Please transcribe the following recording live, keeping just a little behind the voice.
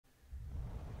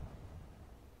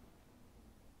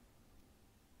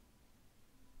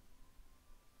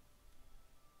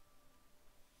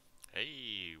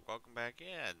welcome back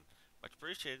in. Much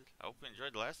appreciated. I hope you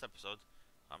enjoyed the last episode.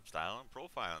 I'm styling and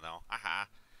profiling now.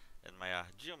 Haha. In my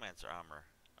Geomancer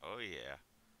armor. Oh yeah.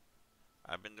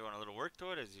 I've been doing a little work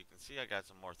to it. As you can see, I got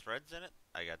some more threads in it.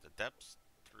 I got the depths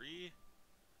 3.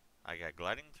 I got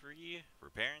gliding 3,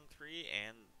 repairing 3,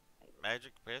 and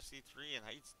magic capacity 3, and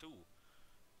heights 2.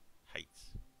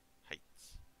 Heights.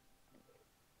 Heights.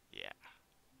 Yeah.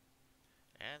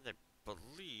 And I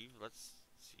believe, let's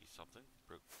see something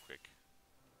real quick.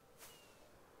 I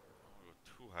don't want to go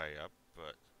too high up,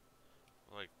 but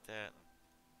like that.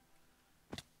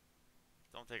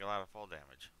 Don't take a lot of fall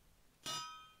damage.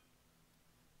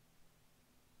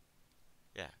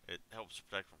 Yeah, it helps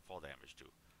protect from fall damage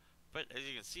too. But as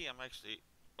you can see, I'm actually...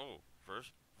 Oh,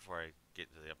 first, before I get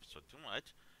into the episode too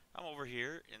much, I'm over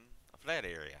here in a flat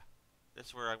area. This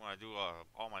is where I want to do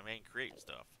all my main create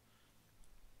stuff.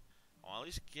 I'll at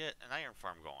least get an iron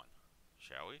farm going,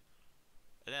 shall we?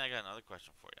 And then I got another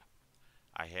question for you.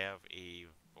 I have a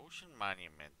ocean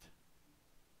monument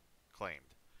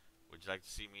claimed. Would you like to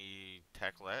see me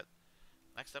tackle that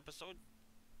next episode?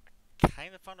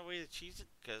 Kind of found a way to cheese it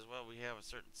because, well, we have a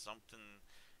certain something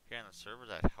here on the server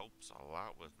that helps a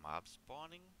lot with mob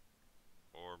spawning,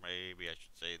 or maybe I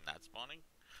should say not spawning.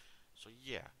 So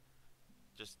yeah,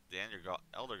 just the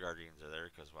elder guardians are there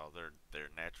because, well,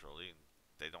 they're naturally and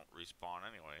they don't respawn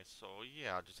anyway. So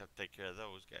yeah, I'll just have to take care of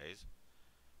those guys.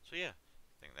 So yeah,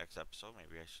 I think next episode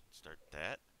maybe I should start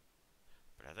that.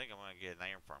 But I think I'm gonna get an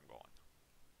iron farm going.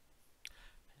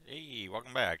 Hey,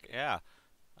 welcome back. Yeah,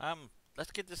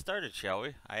 let's get this started, shall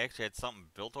we? I actually had something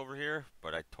built over here,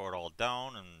 but I tore it all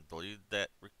down and deleted that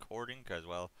recording because,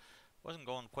 well, it wasn't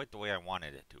going quite the way I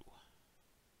wanted it to.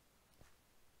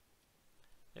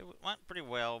 It went pretty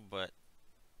well, but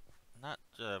not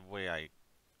the way I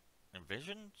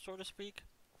envisioned, so to speak.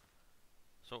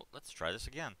 So let's try this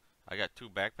again. I got 2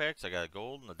 backpacks. I got a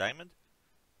gold and a diamond.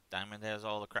 Diamond has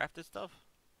all the crafted stuff.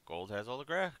 Gold has all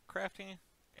the crafting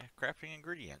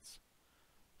ingredients.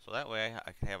 So that way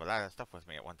I can have a lot of stuff with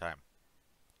me at one time.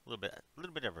 A little bit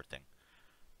of everything.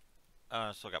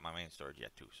 Still got my main storage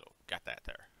yet too, so got that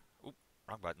there. Oop,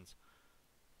 wrong buttons.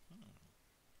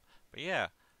 But yeah,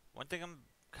 one thing I'm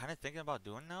kind of thinking about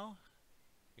doing now,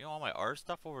 you know all my R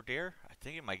stuff over there, I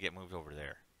think it might get moved over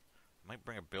there. I might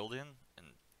bring a build in and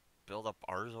build up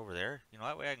R's over there. You know,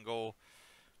 that way I can go,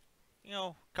 you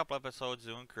know, a couple episodes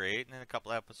doing create and then a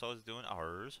couple episodes doing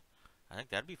R's. I think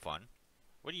that'd be fun.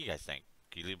 What do you guys think?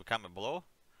 Can you leave a comment below?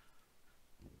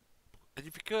 And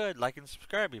if you could, like and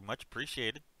subscribe, be much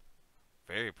appreciated.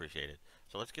 Very appreciated.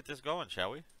 So let's get this going,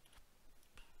 shall we?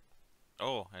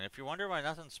 Oh, and if you wonder why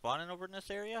nothing's spawning over in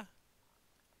this area,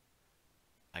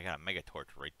 I got a mega torch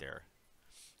right there.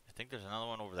 I think there's another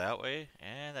one over that way,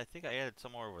 and I think I added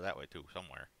some more over that way too,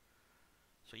 somewhere.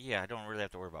 So yeah, I don't really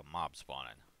have to worry about mob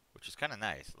spawning, which is kind of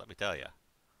nice, let me tell you.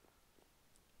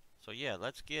 So yeah,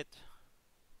 let's get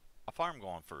a farm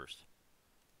going first.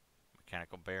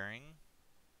 Mechanical bearing.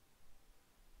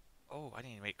 Oh, I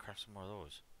need to craft some more of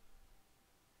those.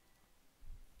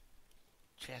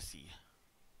 Chassis.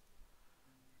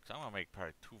 So I'm going to make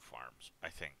probably 2 farms, I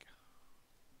think.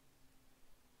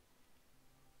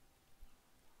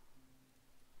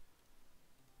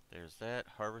 There's that.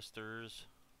 Harvesters.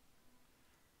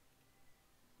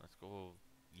 Let's go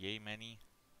yay many.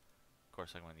 Of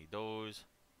course I'm going to need those.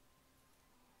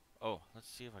 Oh, let's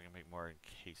see if I can make more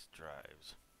encased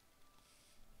drives.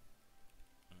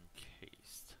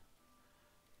 Encased.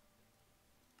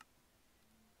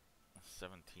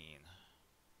 17.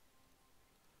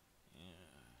 Yeah.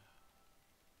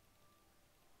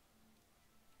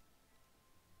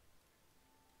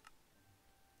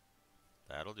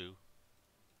 That'll do.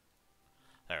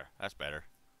 There, that's better.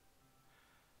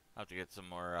 I'll have to get some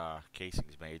more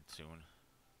casings made soon.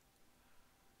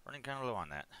 Running kind of low on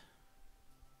that.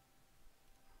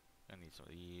 I need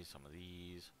some of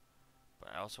these. But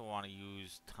I also want to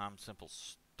use Tom Simple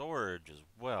storage as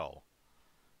well.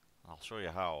 I'll show you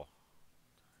how.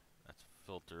 That's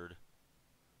filtered.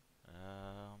 Let's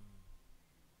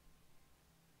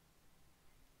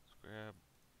grab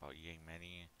about yay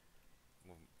many.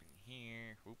 Move in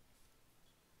here. Oop.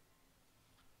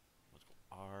 Let's go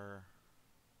R.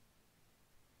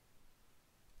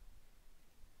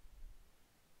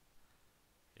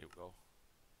 Here we go.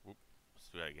 Whoop. Let's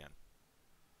do that again.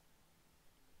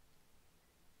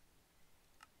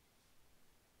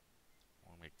 I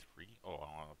want to make 3. Oh,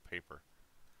 I want a paper.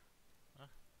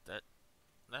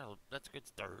 That's a good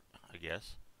start, I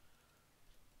guess.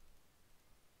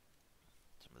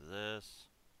 Some of this.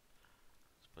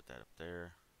 Let's put that up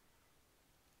there.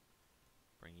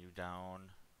 Bring you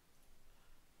down.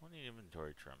 Don't need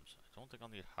inventory trims. I don't think I'll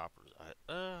need hoppers.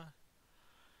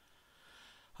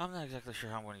 I'm not exactly sure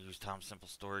how I'm going to use Tom's Simple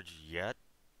Storage yet.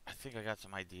 I think I got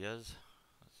some ideas.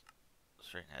 Let's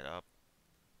straighten that up.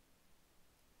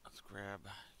 Let's grab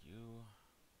you.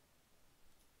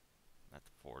 Not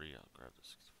the 40. I'll grab the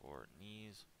 64 and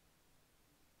these.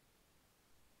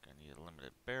 Gonna need a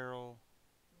limited barrel.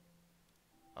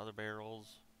 Other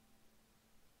barrels.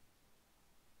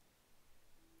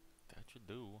 That should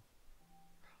do.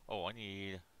 Oh, I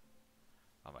need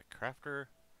my crafter.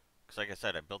 Because like I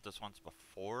said, I built this once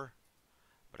before,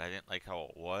 but I didn't like how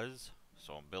it was,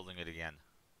 so I'm building it again.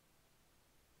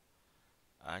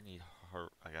 I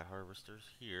got harvesters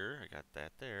here. I got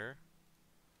that there.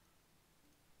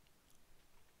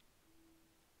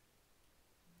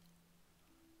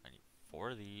 I need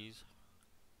 4 of these.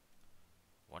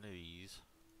 1 of these.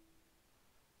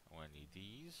 I'm gonna need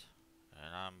these.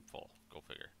 And I'm full. Go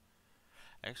figure.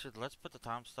 Actually, let's put the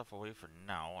Tom stuff away for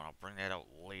now, and I'll bring that out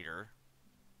later.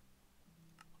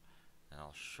 And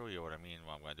I'll show you what I mean,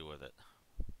 what I'm gonna do with it.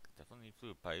 Definitely need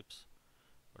fluid pipes.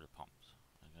 Or the pumps.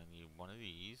 I'm gonna need 1 of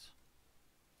these.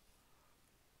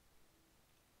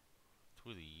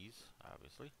 2 of these,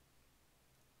 obviously.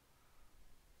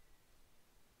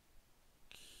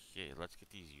 Okay, let's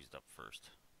get these used up first.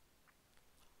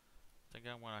 I think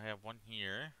I'm gonna have 1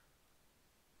 here.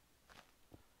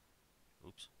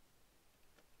 Oops.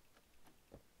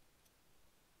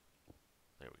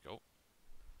 There we go.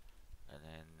 And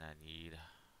then I need...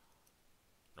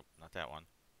 Nope, not that one.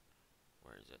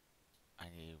 Where is it? I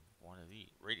need 1 of the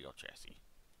radio chassis.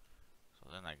 So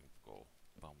then I can go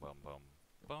bum bum bum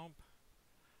bump.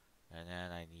 And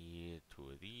then I need 2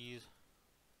 of these.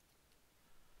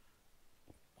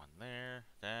 1 there.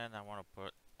 Then I want to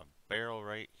put a barrel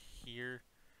right here.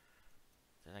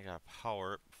 Then I gotta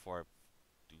power it before I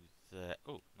do that.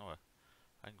 Oh, no.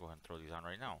 I can go ahead and throw these on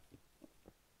right now.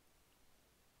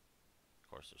 Of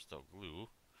course, there's still glue.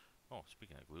 Oh,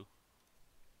 speaking of glue.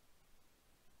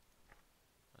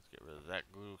 Let's get rid of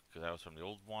that glue, because that was from the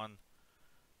old one.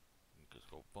 Just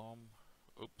go boom.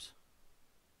 Oops.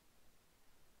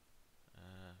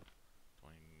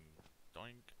 Doink,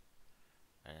 doink.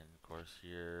 And of course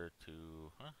here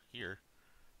to, here.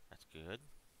 That's good.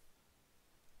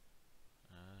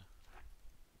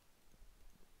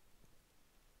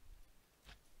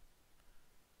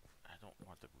 I don't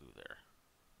want the glue there.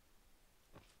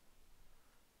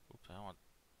 Oops, I don't want...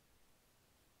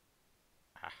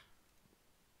 Ah.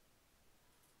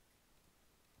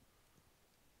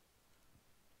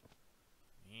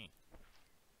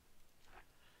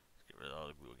 Let's get rid of all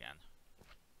the glue again.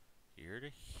 Here to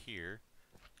here.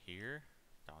 Here.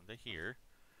 Down to here.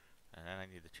 And then I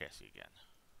need the chassis again.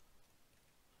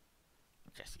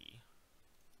 Chassis.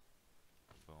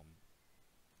 Boom.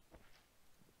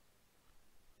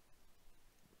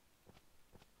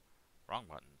 Wrong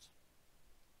buttons.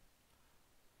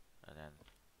 And then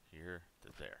here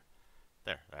to there.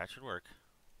 There, that should work.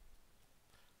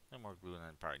 No more glue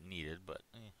than probably needed, but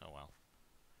oh well.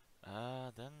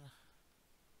 Then...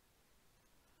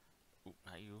 Oop,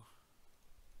 not you.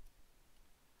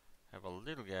 Have a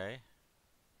little guy.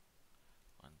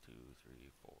 1, 2, 3,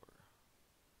 4.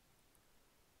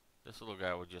 This little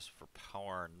guy was just for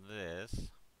powering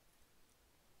this.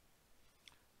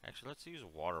 Actually, let's use a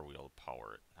water wheel to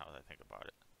power it, now that I think about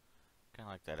it. Kind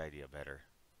of like that idea better.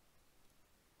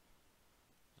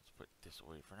 Let's put this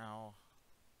away for now.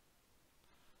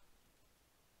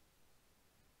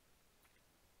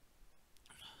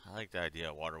 I like the idea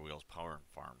of water wheels powering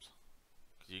farms.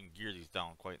 Because you can gear these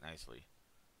down quite nicely.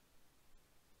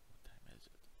 What time is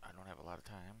it? I don't have a lot of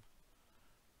time.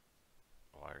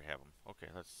 Oh, I already have them. Okay,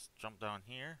 let's jump down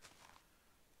here.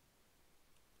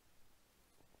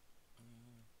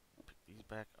 Pick these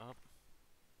back up.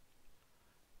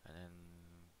 And then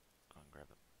go and grab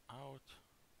them out.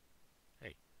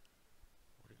 Hey,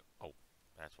 where'd it go? Oh,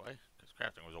 that's why. Because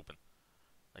crafting was open,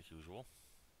 like usual.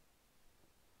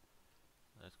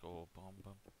 Let's go bum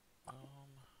bum bum.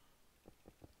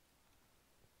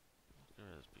 Let's get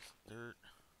rid of this piece of dirt.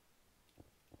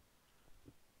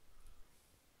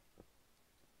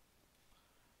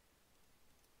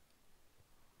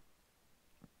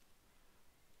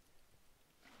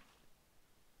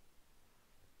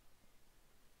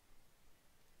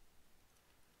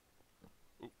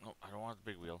 Oop, no, I don't want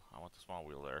the big wheel. I want the small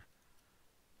wheel there.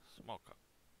 Small cup.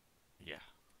 Yeah.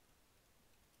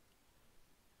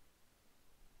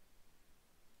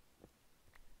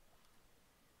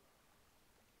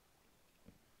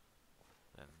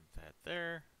 Then that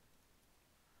there.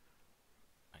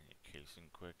 I need casing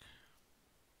quick.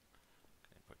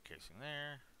 Can I put casing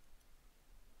there?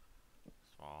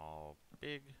 small,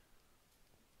 big.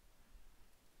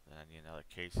 Then I need another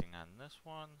casing on this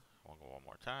one. We'll go one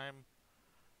more time.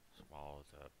 Small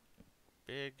to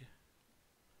big.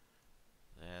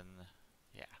 Then,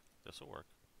 yeah, this will work.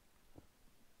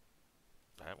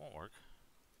 That won't work.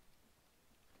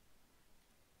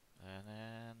 And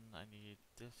then I need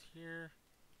this here.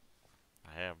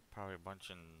 I have probably a bunch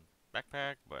in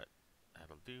backpack, but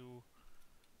that'll do.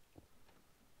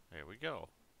 There we go.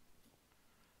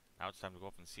 Now it's time to go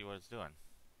up and see what it's doing.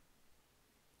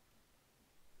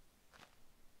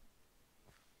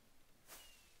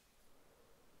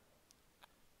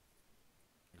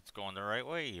 It's going the right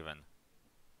way even.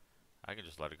 I can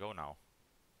just let it go now.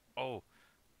 Oh,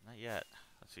 not yet.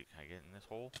 Let's see, can I get in this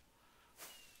hole?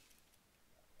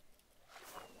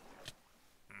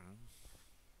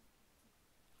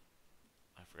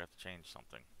 I forgot to change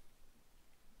something.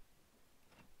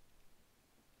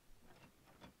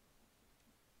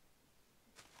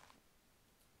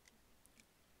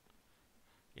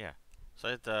 Yeah, so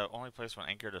it's only place when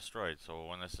anchor destroyed, so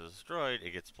when this is destroyed,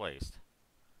 it gets placed.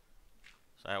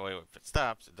 So that way, if it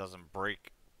stops, it doesn't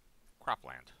break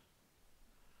cropland.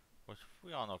 Which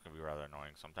we all know can be rather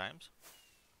annoying sometimes.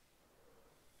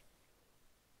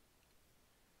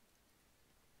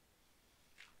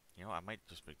 You know, I might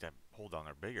just make that hole down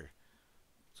there bigger.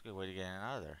 It's a good way to get in and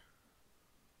out of there.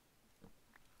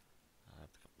 I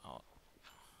have to come out.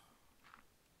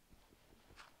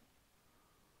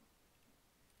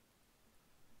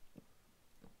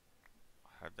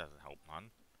 That doesn't help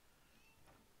none.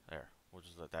 There, we'll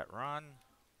just let that run.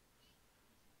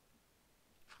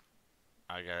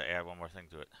 I gotta add one more thing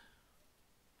to it.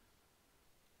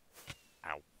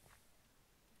 Ow.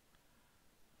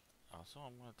 Also,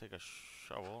 I'm gonna take a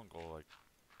shovel and go like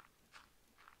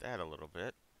that a little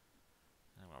bit.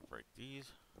 And I'm gonna break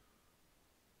these.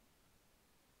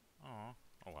 Oh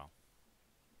well.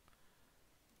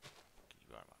 Get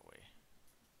you out of my way.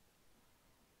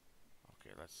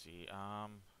 Okay, let's see.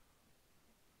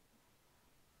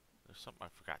 There's something I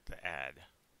forgot to add.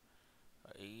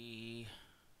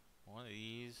 One of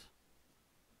these.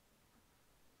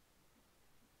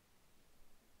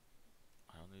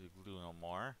 I don't need to glue no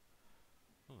more.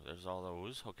 Ooh, there's all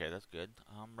those. Okay, that's good.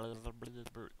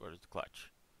 Where's the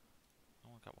clutch? I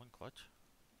only got one clutch.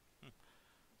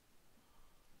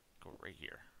 Go right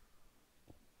here.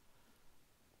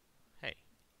 Hey.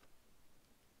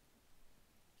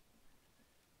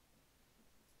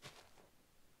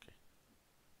 Okay.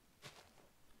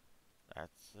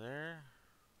 That's there.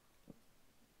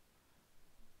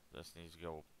 This needs to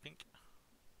go pink.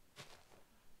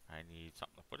 I need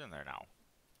something to put in there now.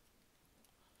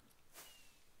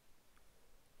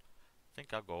 I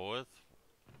think I'll go with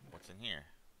what's in here.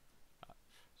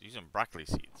 Using broccoli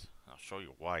seeds. I'll show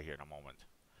you why here in a moment.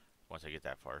 Once I get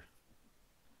that far.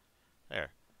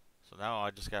 There. So now I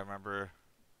just gotta remember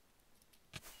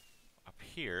up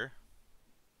here.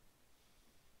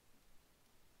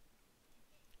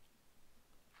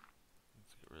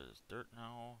 Let's get rid of this dirt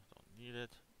now. Don't need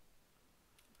it.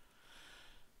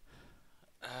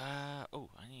 Oh,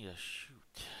 I need a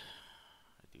chute.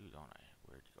 I do, don't I?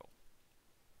 Where'd you go?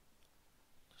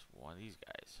 Just one of these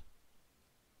guys.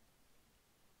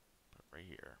 Put it right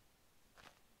here.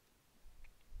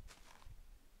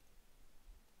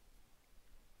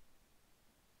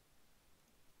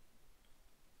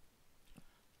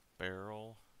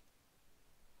 Barrel.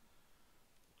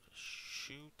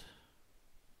 Chute.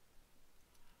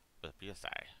 With a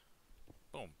PSI.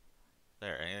 Boom.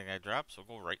 There, anything I drop, so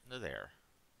go right into there.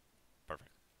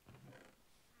 Perfect.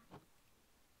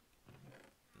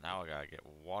 Now I gotta get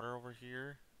water over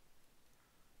here.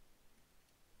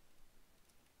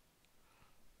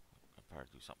 I'll probably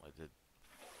do something I did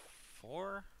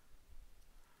before.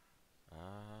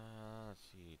 Let's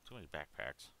see, too many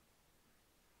backpacks.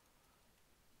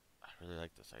 I really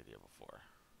liked this idea before.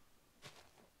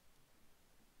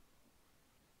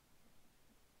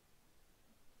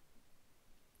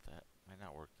 That might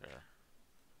not work there.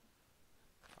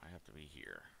 I have to be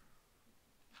here.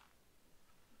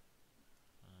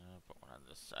 Put one on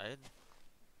this side.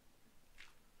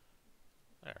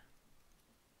 There.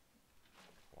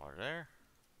 Water there.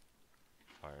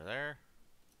 Water there.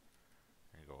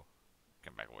 There you go.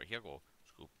 Come back over here. Go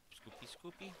scoop, scoopy,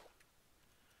 scoopy.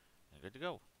 And good to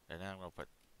go. And then I'm going to put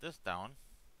this down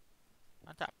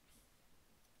on top.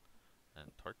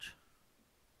 And torch.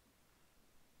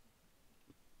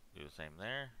 Do the same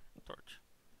there. Torch.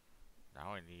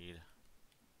 Now I need...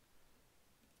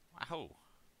 Wow!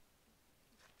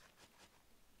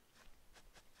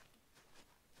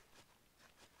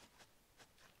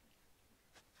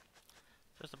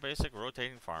 Just a basic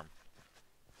rotating farm.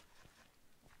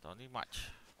 Don't need much.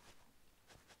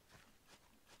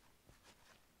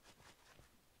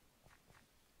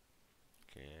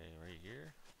 Okay, right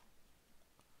here.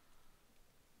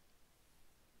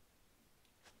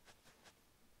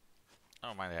 I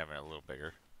don't mind having it a little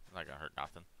bigger. Not gonna hurt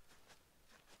nothing.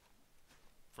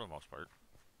 For the most part.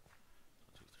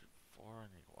 1, 2, 3, 4. I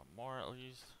need one more at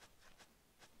least.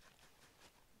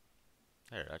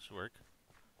 There, that should work.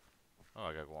 Oh,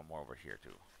 I gotta go one more over here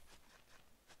too.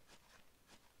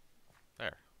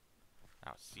 There.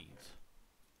 Now it's seeds.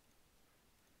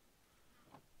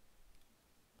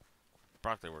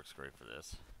 Broccoli works great for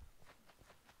this.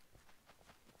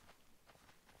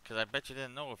 Because I bet you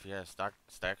didn't know if you had a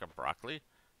stack of broccoli,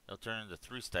 it'll turn into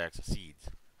 3 stacks of seeds.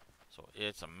 So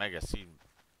it's a mega seed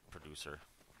producer.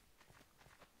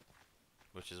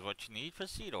 Which is what you need for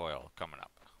seed oil coming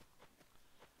up.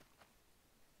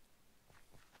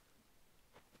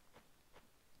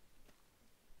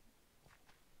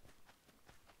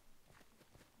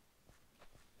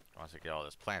 Once I get all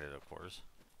this planted, of course.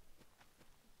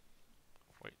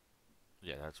 Wait.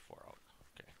 Yeah, that's 4 out.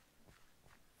 Okay.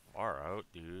 Far out,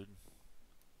 dude.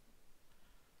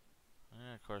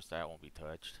 And of course, that won't be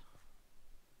touched.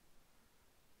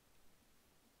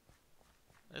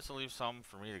 This will leave some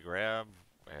for me to grab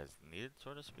as needed,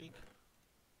 so to speak.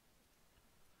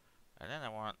 And then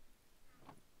I'm going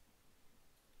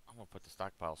to put the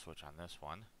stockpile switch on this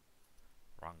one.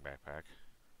 Wrong backpack.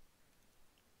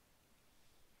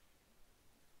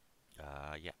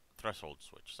 Yeah, threshold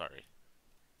switch, sorry.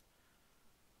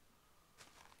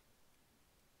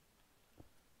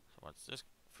 So once this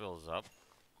fills up,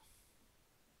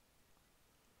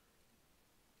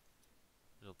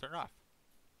 it'll turn off.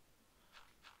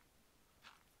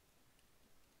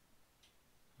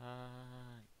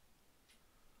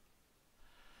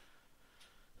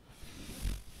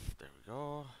 There we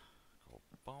go. Go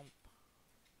bump.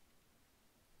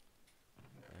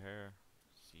 There.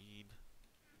 Seed.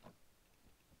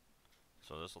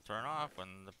 So this will turn off when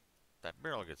that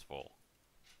barrel gets full.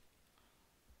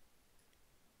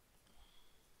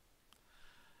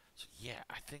 So yeah,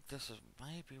 I think this is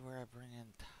maybe where I bring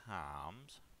in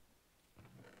Tom's.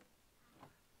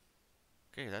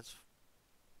 Okay, that's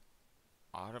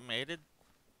automated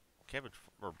cabbage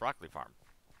or broccoli farm.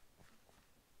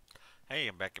 Hey,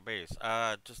 I'm back at base.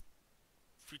 Just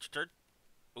future dirt.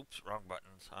 Oops, wrong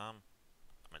buttons. I'm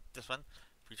at this one.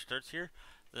 Future dirt's here.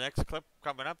 The next clip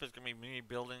coming up is gonna be me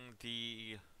building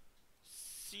the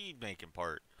seed making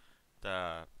part.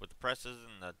 With the presses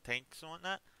and the tanks and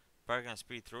whatnot. Probably gonna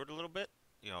speed through it a little bit.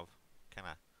 You know, kind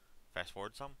of fast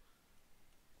forward some.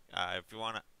 If you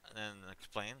wanna then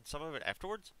explain some of it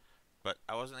afterwards. But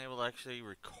I wasn't able to actually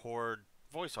record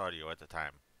voice audio at the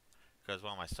time. Because,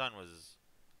 well, my son was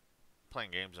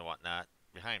playing games and whatnot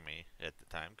behind me at the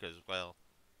time. Because, well,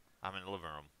 I'm in the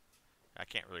living room. I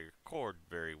can't really record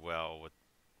very well with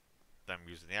them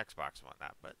using the Xbox and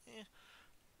whatnot. But,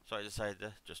 so I decided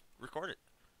to just record it.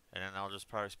 And then I'll just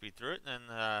probably speed through it and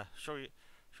then show you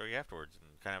afterwards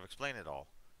and kind of explain it all.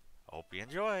 I hope you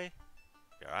enjoy.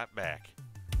 Be right back.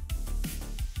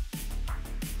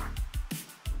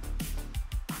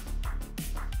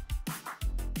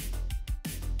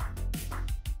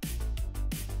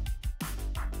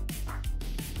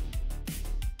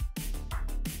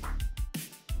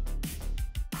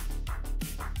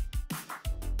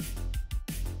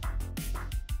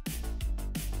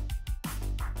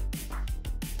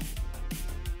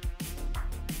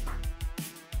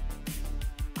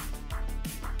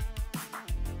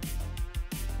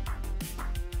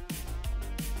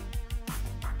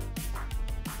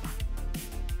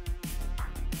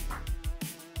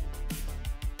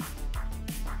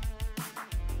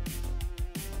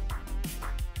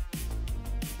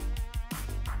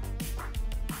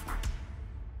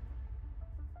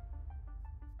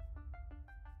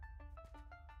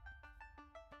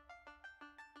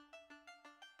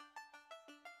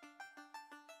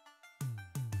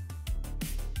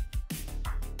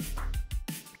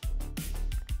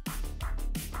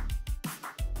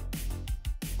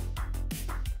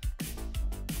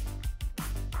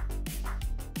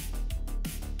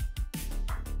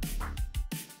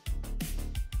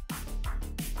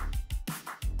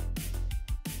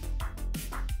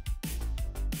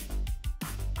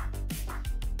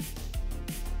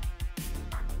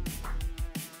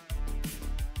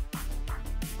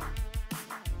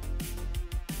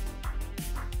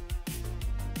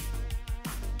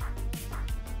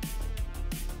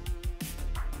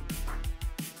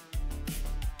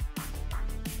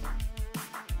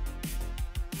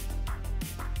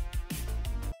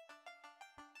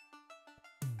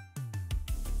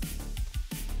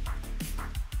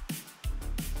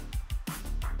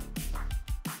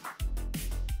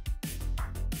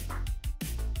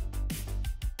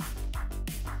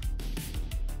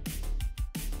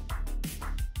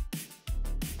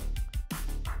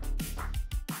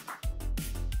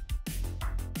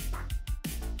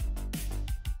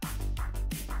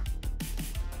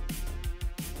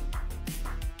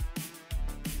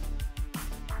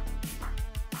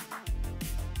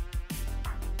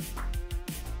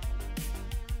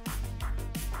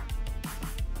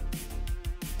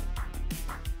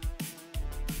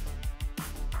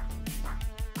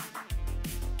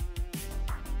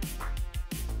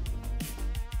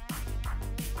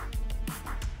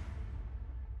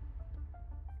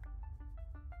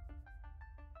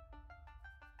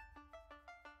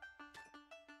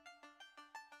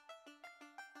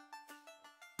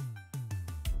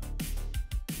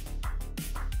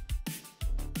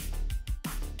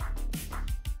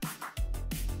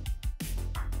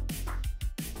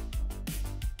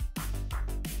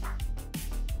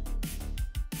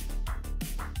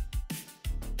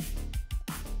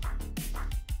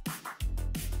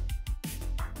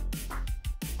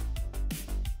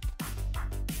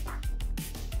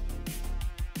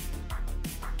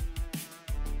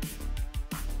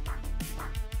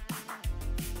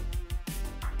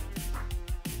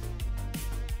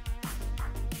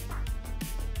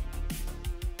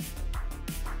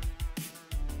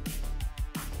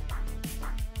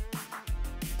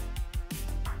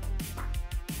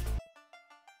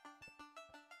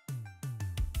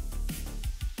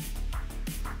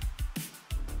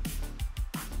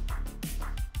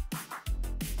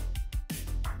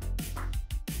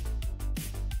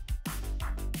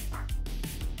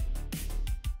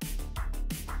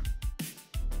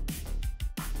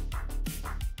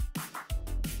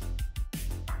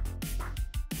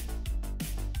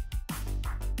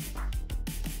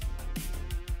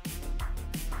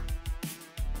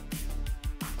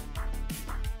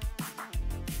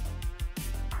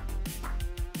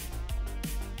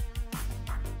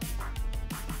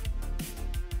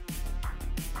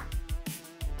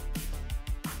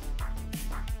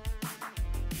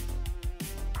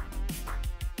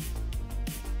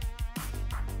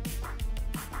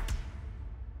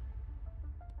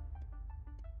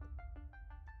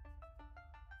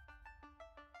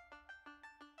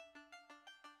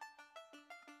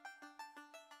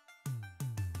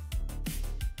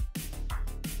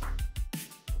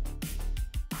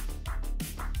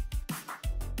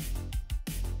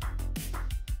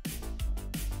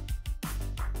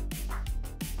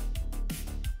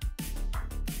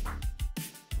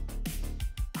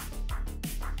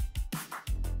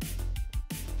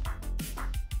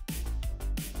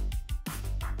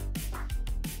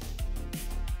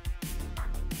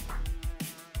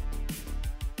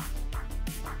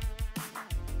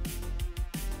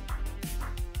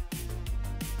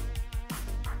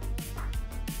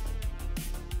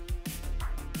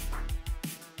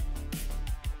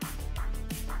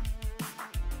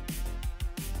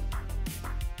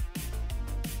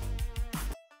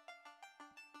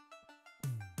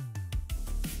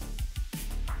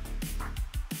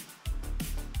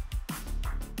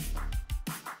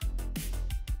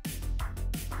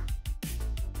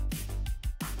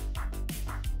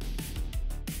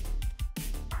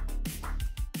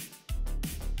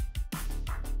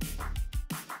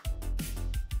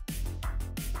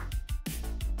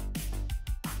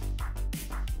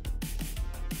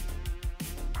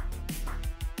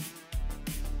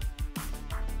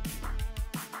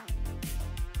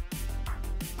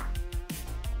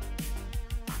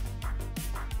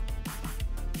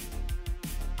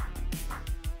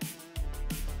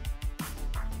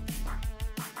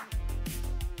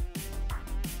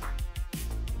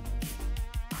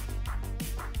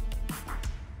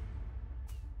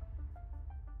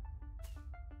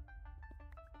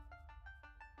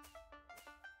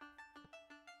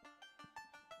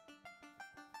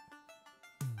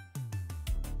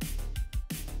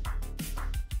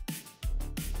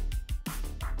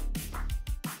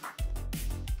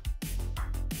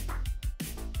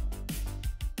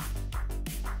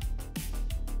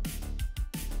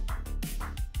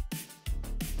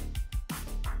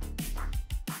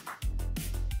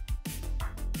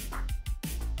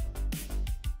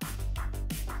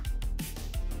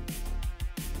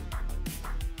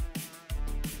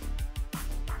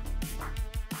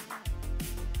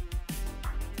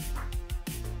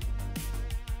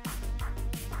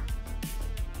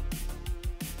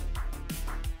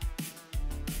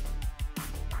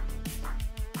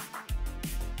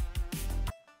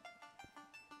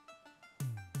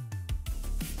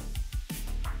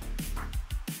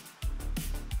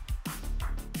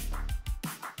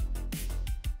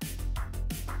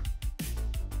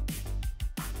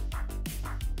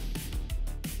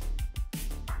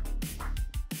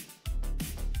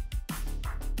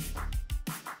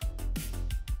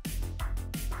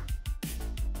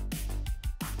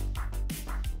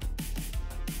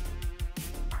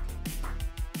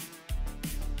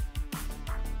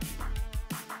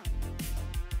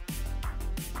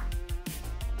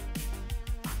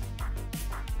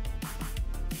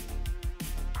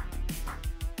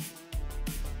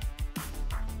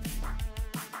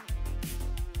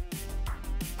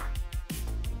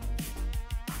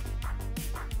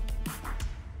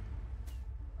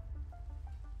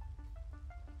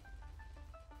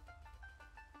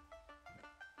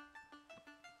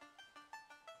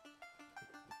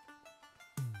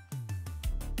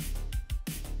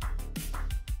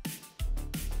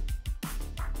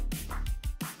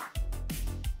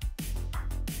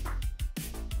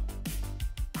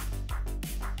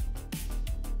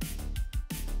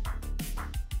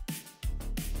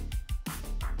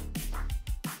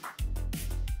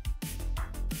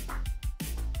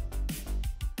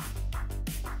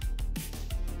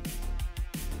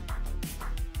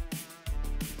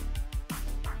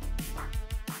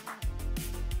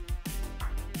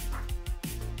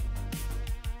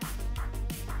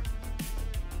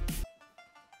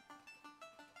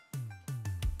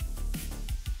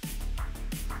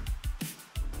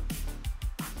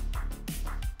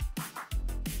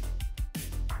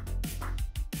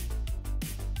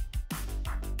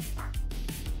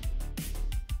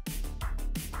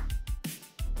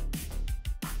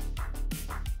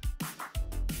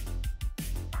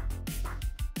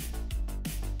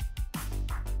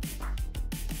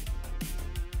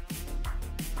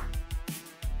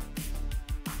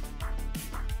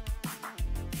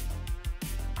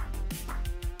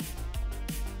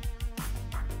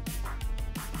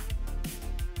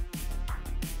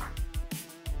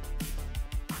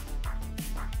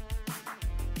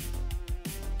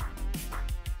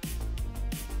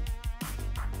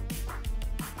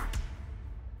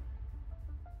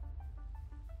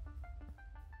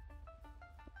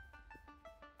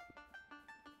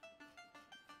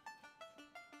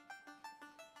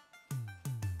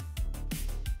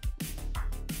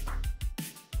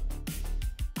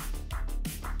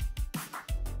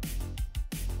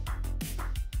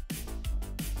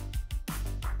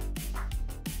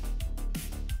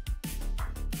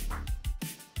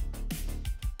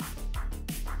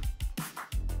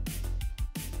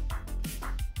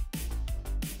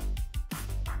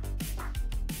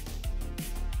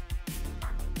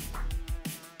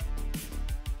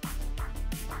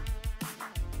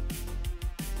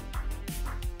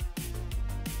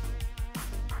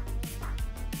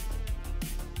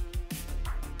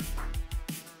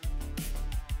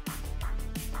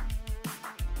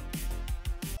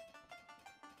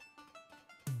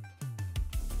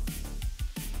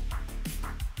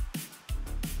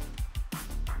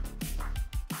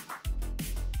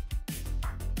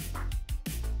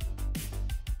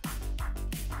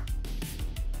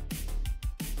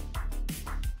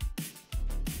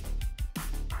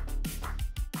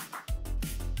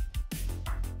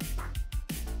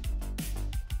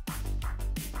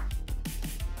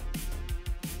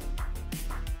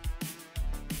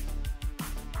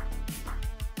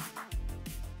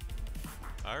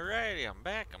 Alrighty, I'm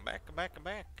back. I'm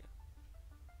back.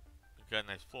 Got a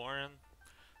nice flooring.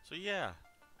 So yeah,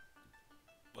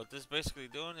 what this basically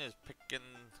doing is picking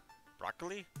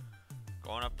broccoli,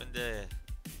 going up into,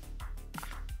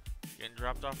 getting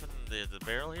dropped off in the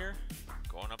barrel here,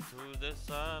 going up to this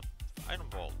item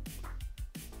vault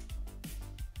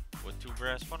with 2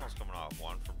 brass funnels coming off,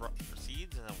 one for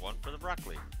seeds and then one for the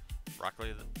broccoli.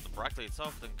 The broccoli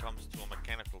itself then comes to a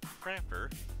mechanical crafter,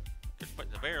 gets put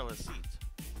in the barrel as seeds.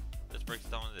 This breaks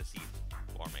down into seeds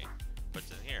for me,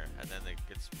 puts in here, and then it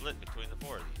gets split between the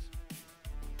 4 of these.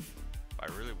 If I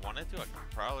really wanted to, I could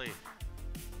probably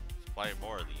supply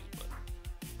more of these, but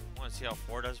I want to see how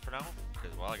 4 does for now,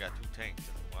 because, well, I got 2 tanks,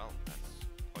 and, well, that's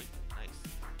quite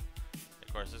nice.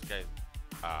 Of course, this guy,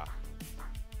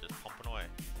 just pumping away.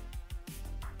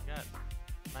 Got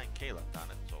 9k left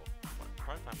on it, so I'll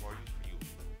probably find more use for you.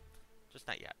 Just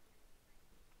not yet.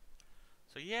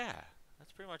 So, yeah,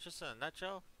 that's pretty much just in a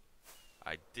nutshell.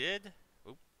 I did,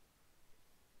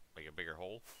 make a bigger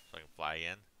hole so I can fly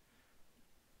in.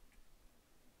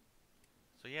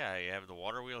 So yeah, I have the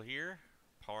water wheel here,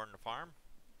 powering the farm.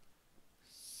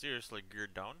 Seriously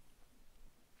geared down.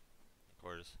 Of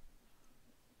course,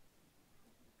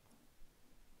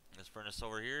 this furnace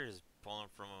over here is pulling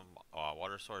from a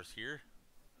water source here.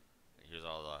 Here's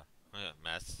all the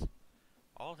mess,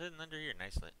 all hidden under here,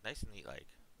 nice and neat like.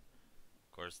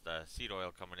 Of course, the seed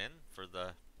oil coming in for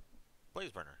the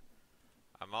blaze burner.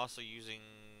 I'm also using,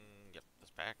 yep,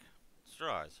 this pack,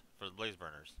 straws for the blaze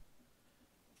burners.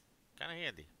 Kinda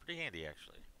handy, pretty handy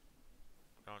actually.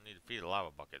 I don't need to feed the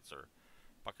lava buckets or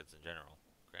buckets in general.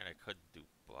 Granted, I could do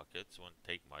buckets, wouldn't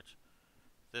take much.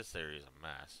 This area is a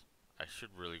mess. I should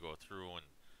really go through and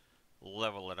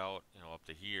level it out, you know, up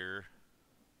to here.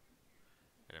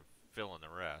 And then fill in the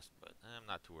rest, but I'm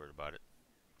not too worried about it.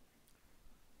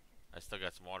 I still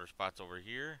got some water spots over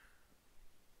here.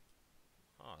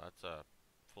 Oh, that's a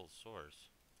full source.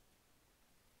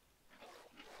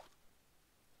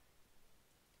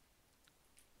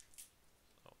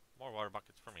 So, more water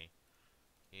buckets for me.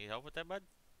 You need help with that, bud?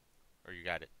 Or you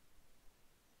got it?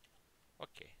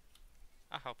 Okay.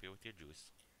 I'll help you with your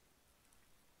juice.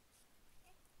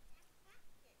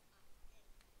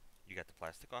 You got the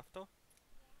plastic off, though?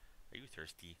 Are you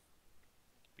thirsty?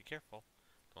 Be careful.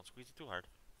 Don't squeeze it too hard.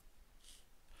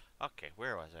 Okay,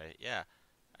 where was I? Yeah.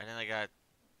 And then I got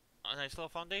a nice little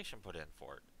foundation put in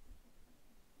for it.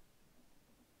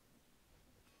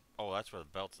 Oh, that's where the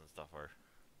belts and stuff are.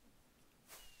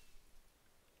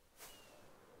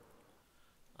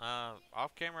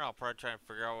 Off camera, I'll probably try and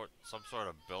figure out some sort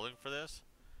of building for this.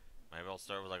 Maybe I'll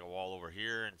start with like a wall over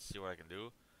here and see what I can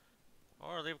do.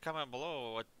 Or leave a comment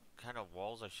below what kind of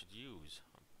walls I should use.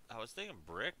 I was thinking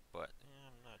brick, but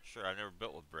I'm not sure. I've never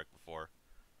built with brick before.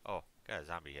 Oh, got a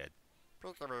zombie head.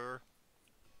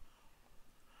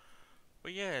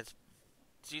 But yeah,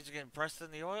 seeds are getting pressed in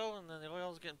the oil, and then the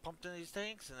oil's getting pumped in these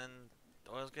tanks, and then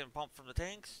the oil's getting pumped from the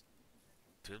tanks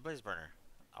to the blaze burner.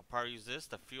 I'll probably use this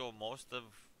to fuel most of,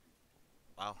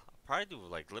 well, I'll probably do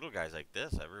like little guys like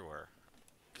this everywhere,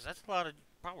 because that's a lot of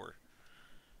power.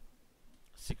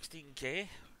 16k,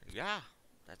 yeah,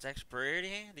 that's actually pretty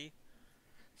handy.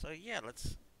 So yeah,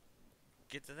 let's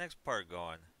get the next part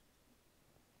going.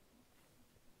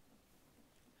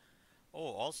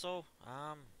 Oh, also,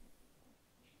 is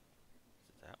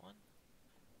it that one?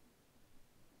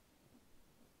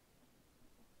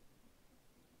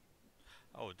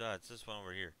 Oh, duh, it's this one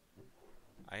over here.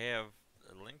 I have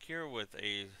a link here with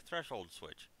a threshold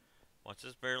switch. Once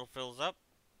this barrel fills up,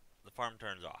 the farm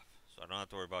turns off. So I don't have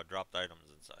to worry about dropped items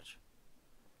and such.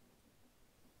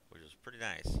 Which is pretty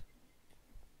nice.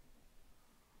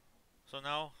 So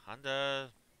now, on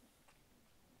the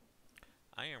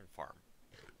iron farm.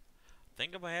 I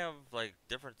think I'm gonna have like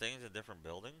different things in different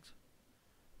buildings.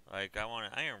 Like I want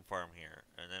an iron farm here,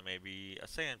 and then maybe a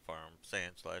sand farm,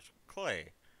 sand slash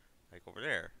clay, like over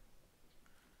there.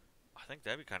 I think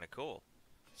that'd be kind of cool.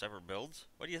 Separate builds.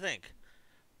 What do you think?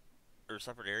 Or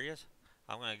separate areas?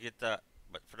 I'm gonna get that,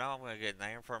 but for now I'm gonna get an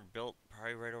iron farm built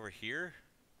probably right over here.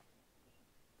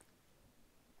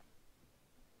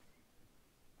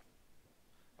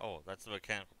 Oh, that's the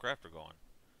mechanical crafter going,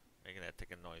 making that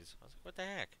ticking noise. I was like, what the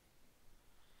heck?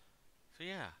 So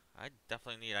yeah, I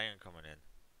definitely need iron coming in.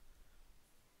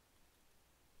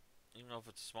 Even though if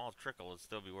it's a small trickle, it'd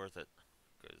still be worth it.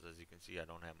 Because as you can see, I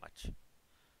don't have much.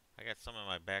 I got some in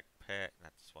my backpack,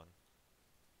 not this one.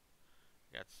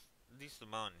 Got a decent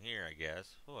amount in here, I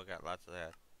guess. Oh, I got lots of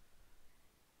that.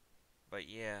 But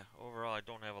yeah, overall, I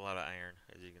don't have a lot of iron,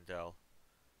 as you can tell.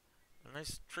 A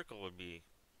nice trickle would be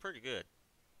pretty good.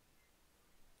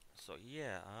 So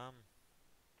yeah,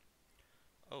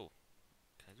 oh,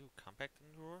 I do compacting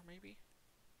drawer maybe?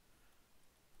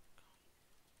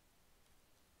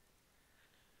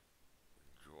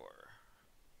 Drawer.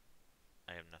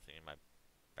 I have nothing in my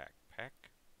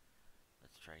backpack.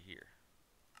 Let's try here.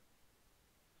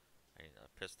 I need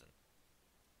a piston.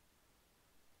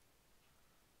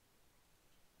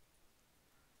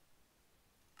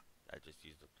 I just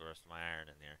used the rest of my iron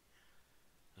in there.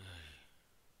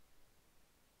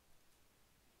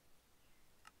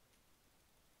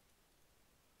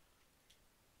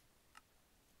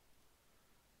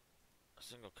 A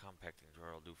single compacting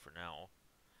drawer will do for now.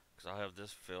 Because I'll have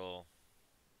this fill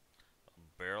a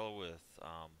barrel with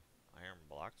iron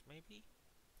blocks maybe?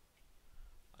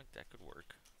 I think that could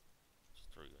work.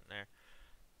 Just throw you in there.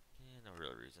 Yeah, no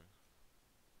real reason.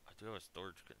 I do have a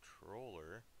storage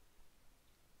controller.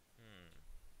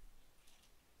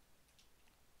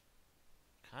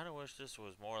 Kind of wish this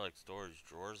was more like storage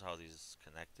drawers, how these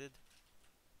connected.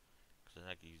 Because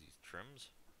then I can use these trims.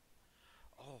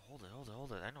 Oh, hold it.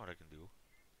 I know what I can do.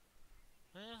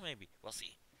 Maybe. We'll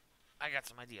see. I got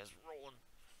some ideas rolling.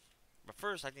 But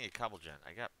first, I need a cobble gen.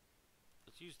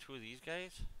 Let's use 2 of these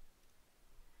guys.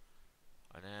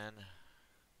 And then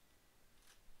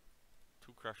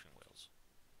 2 crushing wheels.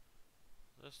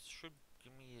 This should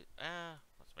give me,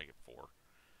 let's make it 4.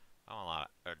 I want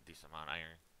a decent amount of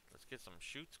iron. Let's get some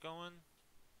chutes going.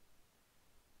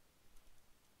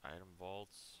 Item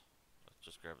vaults. Let's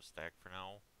just grab a stack for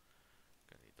now.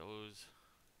 Gonna need those.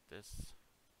 This.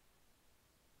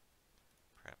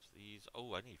 Perhaps these.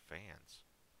 Oh, I need fans.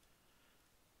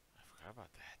 I forgot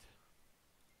about that.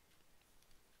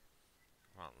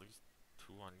 I want at least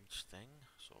 2 on each thing,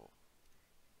 so.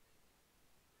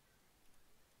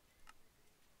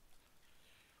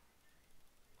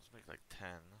 Let's make like 10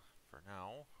 for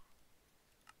now.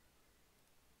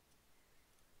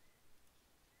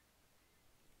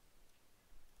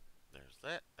 There's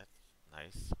that. That's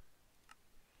nice.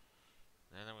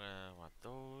 Then I'm gonna want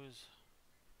those.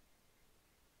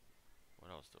 What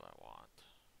else do I want?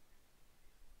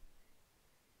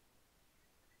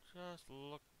 Just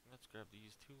look. Let's grab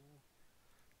these 2.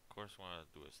 Of course, I want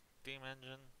to do a steam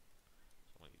engine.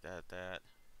 So we need that.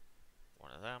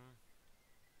 One of them.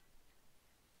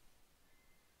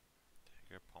 Did I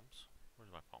grab pumps?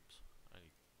 Where's my pumps? I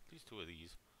need at least 2 of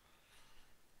these.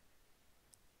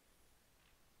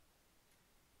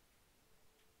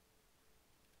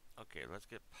 Okay, let's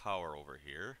get power over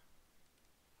here.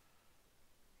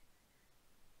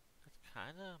 Let's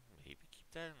kinda maybe keep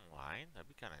that in line. That'd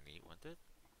be kinda neat, wouldn't it?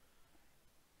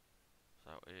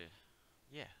 So,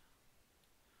 yeah.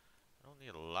 I don't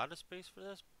need a lot of space for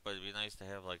this, but it'd be nice to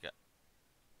have like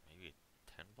maybe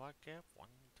a 10 block gap. 1,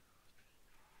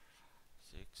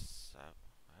 2, 3, 6, 7.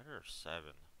 Either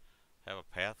 7. Have a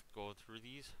path go through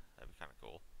these. That'd be kinda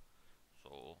cool.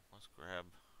 So, let's grab,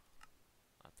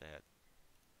 not that.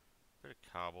 Bit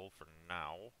of cobble for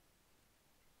now.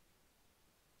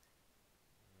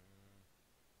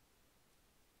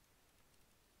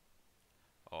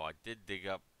 Oh, I did dig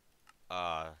up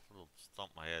a little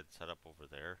stump I had set up over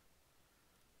there.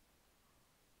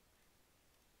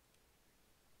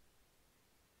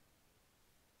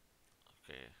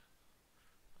 Okay.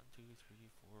 1, 2, 3,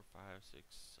 4, 5, 6,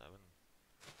 7.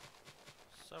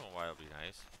 7 wide will be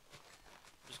nice.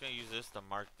 I'm just gonna use this to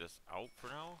mark this out for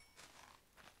now.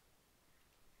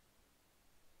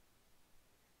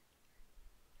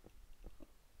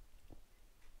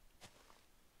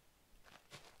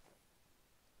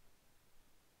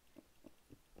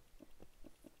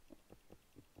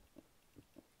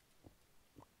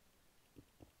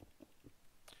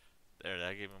 There,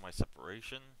 that gave me my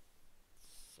separation.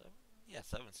 7? Yeah,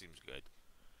 7 seems good.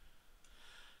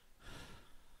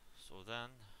 So then,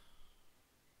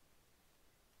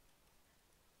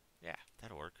 yeah,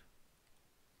 that'll work.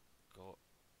 Go,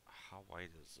 how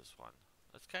wide is this one?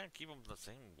 Let's kind of keep them the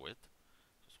same width.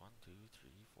 Just 1, 2,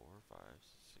 3, 4, 5,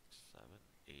 6, 7,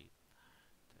 8,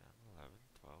 10, 11,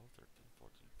 12, 13,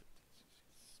 14, 15,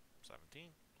 16,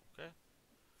 17. Okay.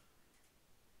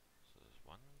 So there's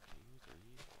 1, 2,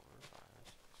 3, 4, 5,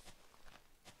 6.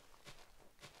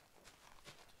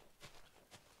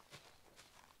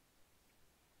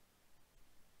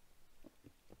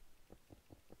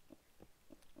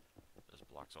 This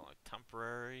block's only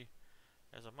temporary.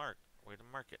 As a way to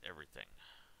market everything.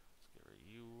 Let's get rid of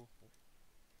you. Let's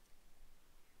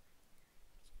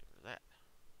get rid of that.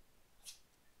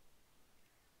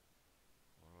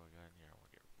 What do I got in here I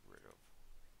want to get rid of?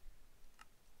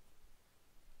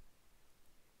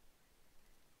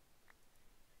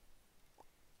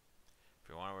 If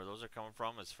you wonder where those are coming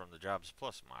from, it's from the Jobs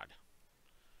Plus mod.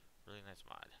 Really nice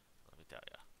mod, let me tell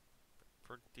ya.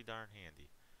 Pretty darn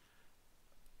handy.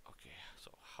 Okay,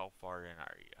 so how far in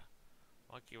are you?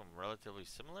 I'll keep them relatively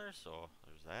similar, so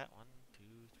there's that. 1, 2,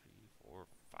 3, 4,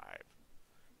 5.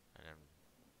 And then,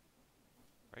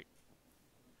 right?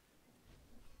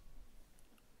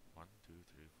 1, 2,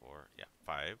 3, 4. Yeah,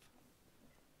 5.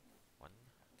 1,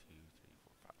 2, 3,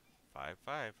 4, 5. 5,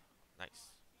 5.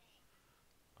 Nice.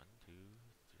 1, 2,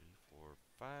 3, 4,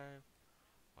 5.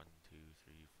 1, 2,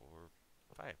 3, 4,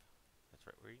 5. That's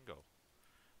right where you can go.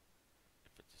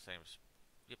 If it's the same,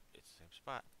 yep, it's the same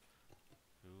spot.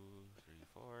 2, 3,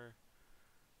 4.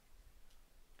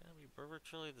 Gonna be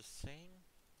virtually the same,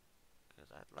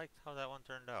 because I liked how that one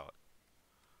turned out.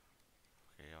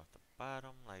 Okay, off the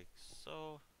bottom, like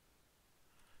so.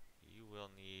 You will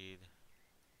need,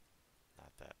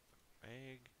 not that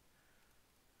bag.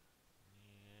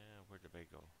 Yeah, where'd the bag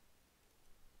go?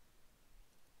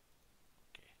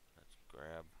 Okay, let's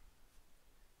grab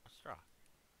a straw.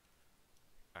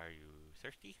 Are you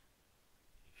thirsty?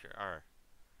 You sure are.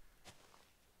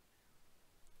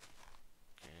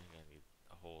 Okay, I'm gonna need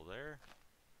a hole there,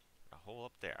 and a hole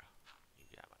up there. You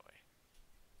get out of my way.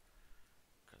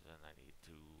 Because then I need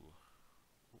to,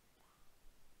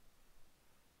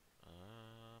 I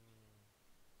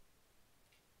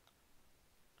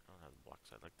don't have the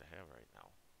blocks I'd like to have right now.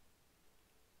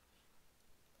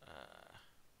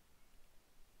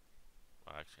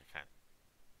 Well, actually I can't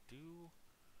do.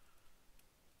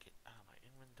 Get out of my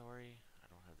inventory. I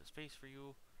don't have the space for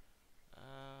you.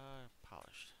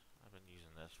 Polished. I've been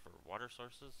using this for water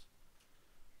sources.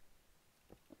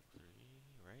 3,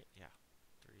 right? Yeah.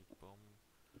 3, boom.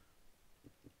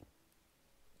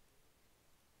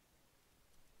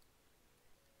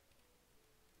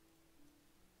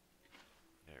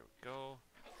 There we go.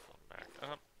 Fill them back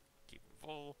up. Keep them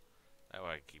full. That way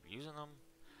I can keep using them.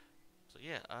 So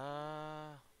yeah,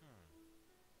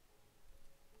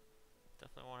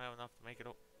 definitely won't have enough to make it.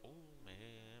 Oh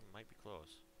man, might be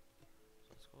close.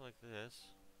 So let's go like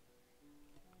this.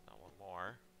 Now one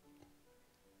more.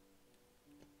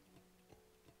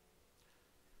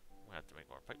 We have to make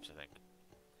more pipes, I think.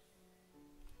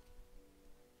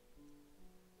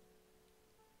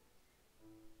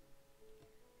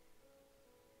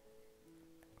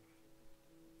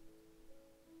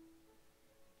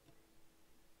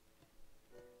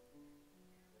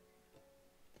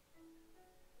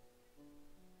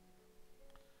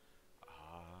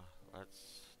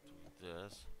 Let's do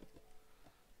this.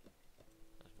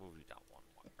 Let's move you down one,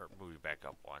 or move you back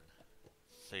up one.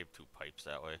 Save 2 pipes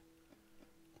that way.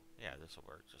 Yeah, this will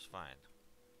work just fine.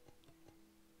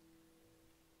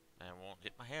 And I won't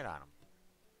hit my head on them.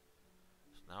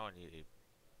 So now I need a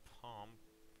pump.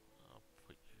 I'll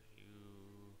put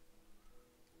you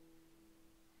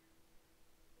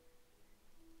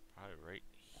probably right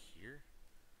here.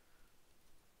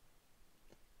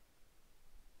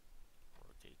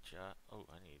 Rotate ya. Oh,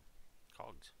 I need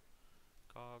cogs.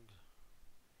 Cogs.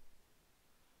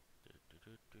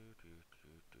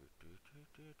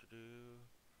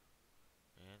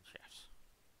 And shafts.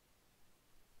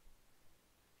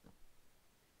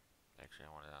 Actually,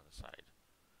 I want it on the side.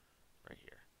 Right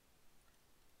here.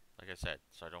 Like I said,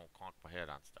 so I don't conk my head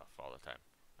on stuff all the time.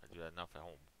 I do that enough at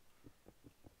home.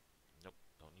 Nope,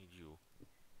 don't need you.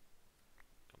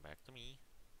 Come back to me.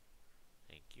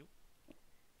 Thank you.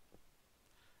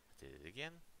 I did it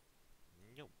again.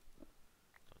 Nope.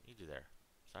 Don't need you there.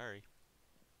 Sorry.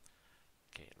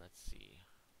 Okay, let's see.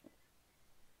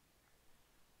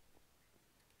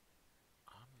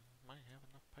 Might have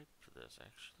enough pipe for this,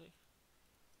 actually.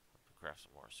 I'll have to craft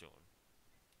some more soon.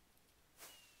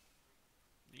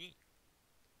 Yeet.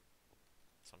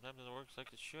 Sometimes it works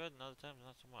like it should, and other times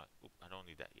not so much. Oop, I don't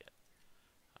need that yet.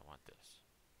 I want this.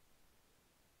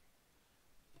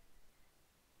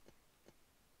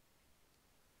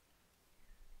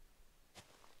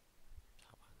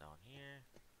 Hop on down here.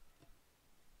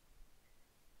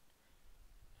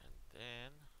 And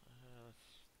then,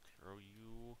 let's throw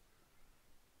you.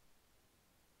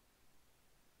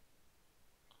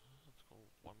 Let's go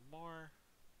one more.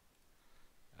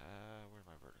 Where are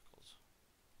my verticals?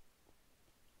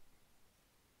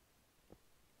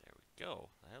 There we go.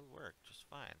 That'll work just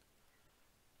fine.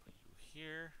 Put you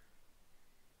here.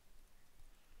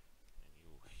 And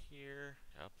you here.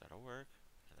 Yep, that'll work.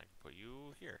 And I can put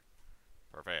you here.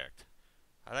 Perfect.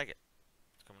 I like it.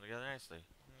 It's coming together nicely.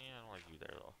 Yeah, I don't like you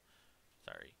there though.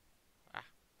 Sorry. Ah,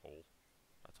 hole.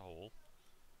 That's a hole.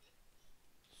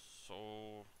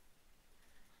 So,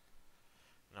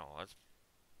 no, let's.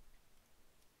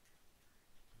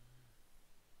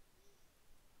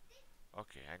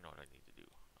 Okay, I know what I need to do.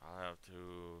 I'll have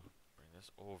to bring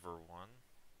this over one.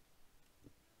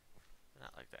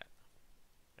 Not like that.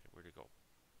 Hey, where'd it go?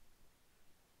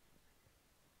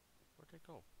 Where'd they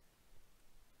go?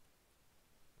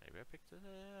 Maybe I picked it.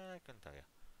 I couldn't tell you.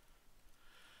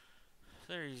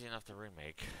 They're easy enough to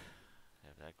remake.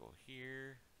 Have that go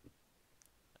here.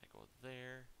 That go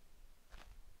there.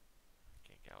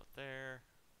 Can't get out there.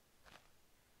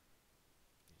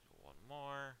 Needs one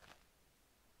more.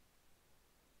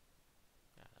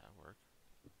 Yeah, that'll work.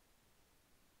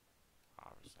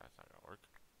 Obviously, that's not gonna work.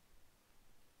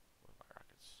 What are my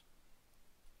rockets?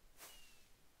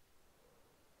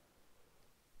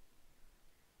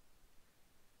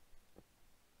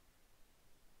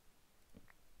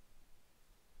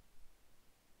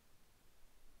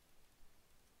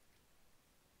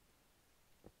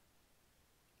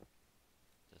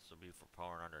 This will be for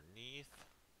powering underneath.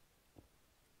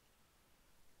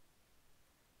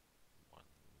 One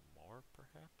more,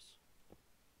 perhaps?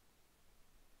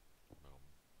 Boom.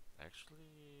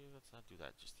 Actually, let's not do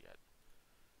that just yet.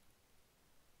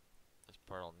 This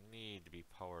part will need to be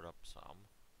powered up some.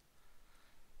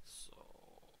 So,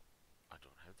 I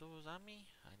don't have those on me.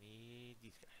 I need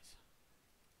these guys.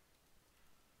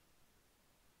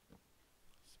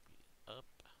 Speed it up.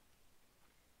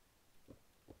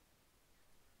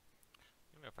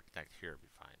 Even if I connect here, it'd be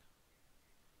fine.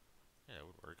 Yeah, it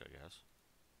would work, I guess.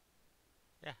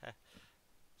 Yeah,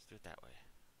 let's do it that way.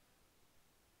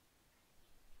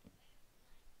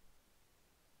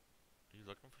 Are you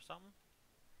looking for something?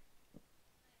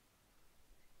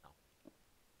 No.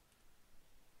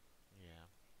 Yeah.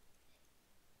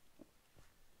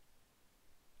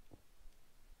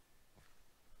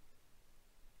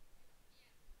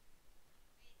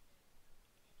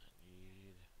 I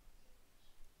need...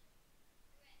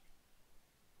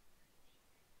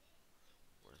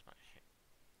 Where's my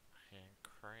hand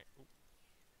crank? Oop.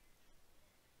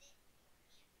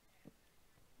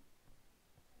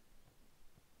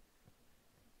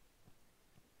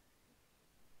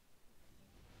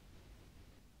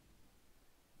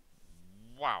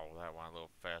 Wow, that went a little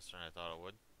faster than I thought it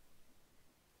would.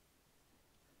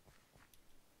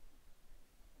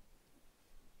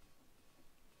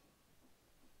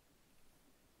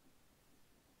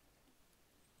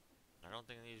 I don't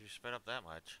think it needs to be sped up that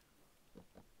much.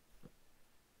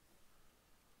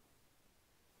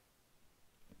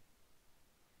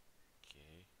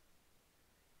 Okay.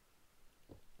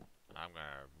 I'm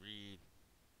gonna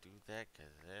redo that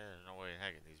because there's no way in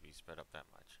heck it needs to be sped up that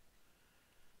much.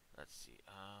 Let's see.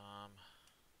 I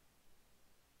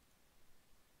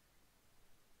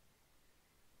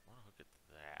want to hook it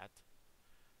to that.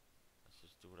 Let's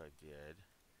just do what I did.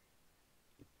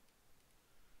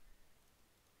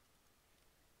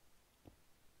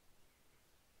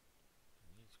 It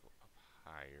needs to go up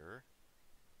higher.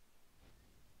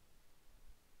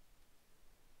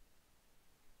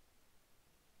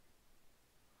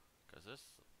 Because this...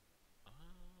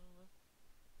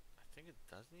 I think it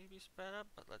does need to be sped up,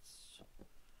 but let's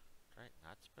try it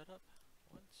not sped up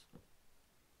once.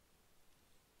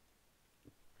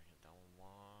 Bring it down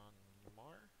one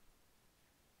more.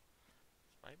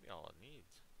 This might be all it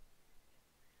needs.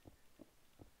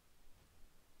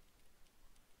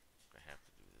 Gonna have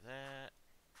to do that.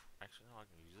 Actually, no, I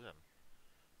can use them.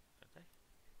 Can't I?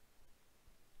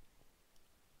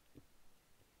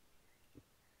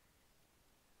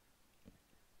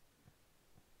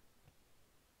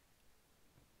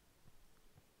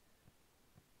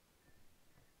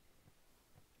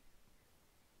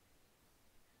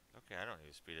 Okay, I don't need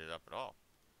to speed it up at all.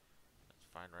 That's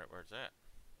fine right where it's at.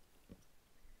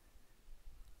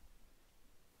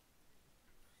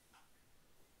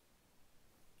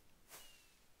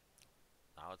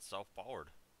 Now it's self-powered.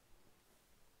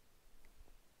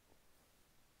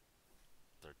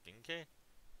 13K.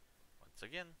 Once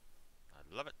again,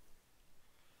 I love it.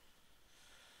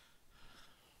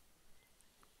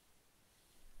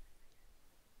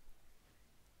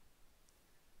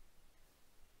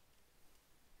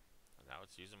 And now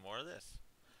it's using more of this.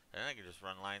 And I can just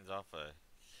run lines off of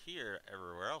here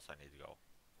everywhere else I need to go.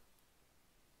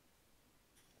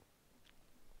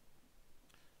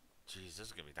 Jeez, this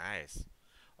is gonna be nice.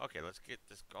 Okay, let's get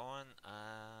this going.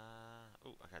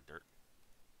 Oh, I got dirt.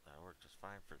 That'll work just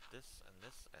fine for this and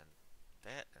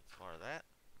that and some more of that.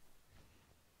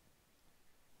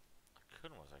 I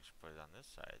could almost actually put it on this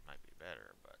side. Might be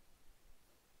better, but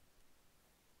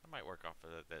I might work off of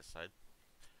this side.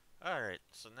 Alright,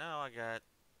 so now I got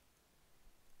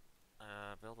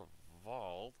build a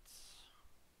vault.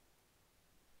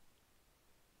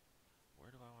 Where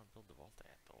do I want to build the vault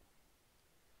at though?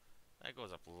 That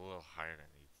goes up a little higher than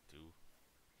it needs to.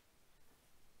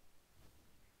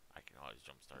 I can always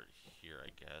jumpstart here,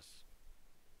 I guess.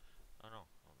 Oh no,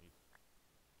 I'll need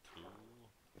two.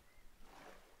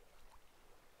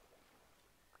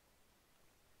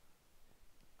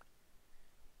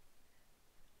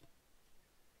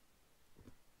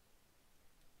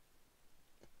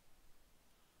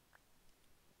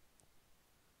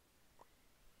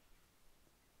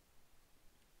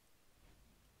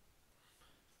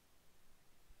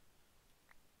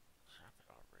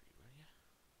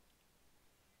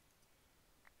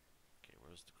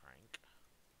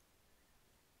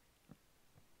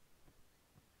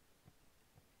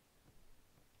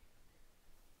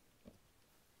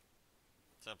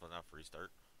 Simple enough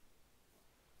restart.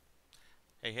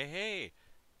 Hey, hey, hey!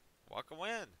 Welcome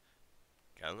in!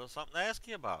 Got a little something to ask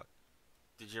you about.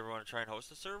 Did you ever want to try and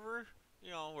host a server?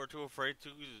 You know, we're too afraid to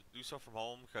do so from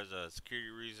home because of security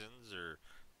reasons, or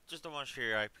just don't want to share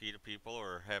your IP to people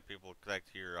or have people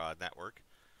connect to your network.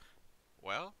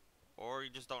 Well, or you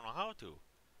just don't know how to.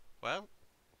 Well,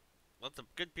 let the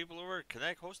good people over at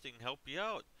Kinetic Hosting help you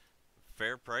out.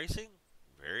 Fair pricing,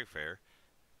 very fair,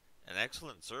 and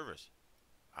excellent service.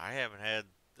 I haven't had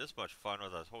this much fun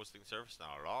with a hosting service in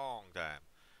a long time,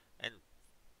 and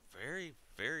very,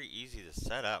 very easy to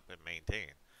set up and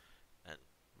maintain, and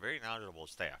very knowledgeable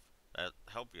staff that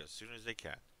help you as soon as they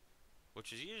can,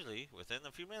 which is usually within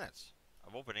a few minutes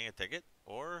of opening a ticket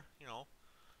or,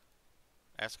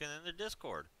 asking in their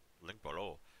Discord. Link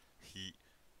below. He,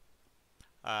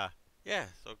 uh, yeah,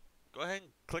 so go ahead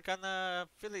and click on the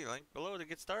affiliate link below to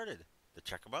get started, to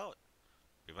check them out.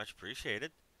 Be much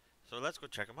appreciated. So let's go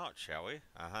check them out, shall we?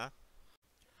 And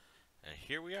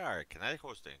here we are, Kinetic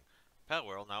Hosting.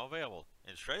 TurtleWorld now available,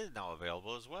 and Shredded now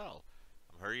available as well.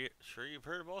 Sure you've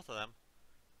heard of both of them.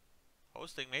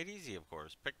 Hosting made easy, of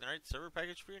course. Pick the right server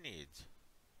package for your needs.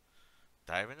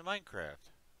 Dive into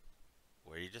Minecraft,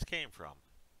 where you just came from.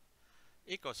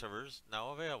 Eco servers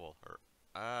now available.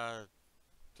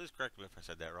 Please correct me if I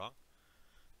said that wrong.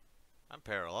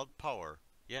 Unparalleled power.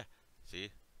 Yeah,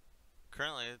 see,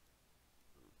 current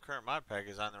mod pack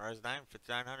is on the Ryzen 9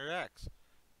 5900X.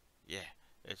 Yeah,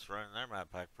 it's running their mod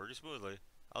pack pretty smoothly.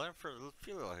 I'll learn for a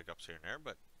few little hiccups here and there,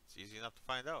 but it's easy enough to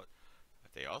find out.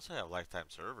 But they also have lifetime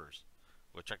servers.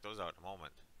 We'll check those out in a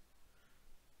moment.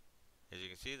 As you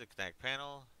can see, the Kinetic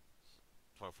panel,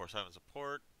 24/7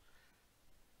 support.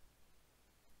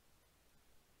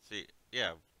 See,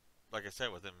 yeah, like I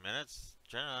said, within minutes,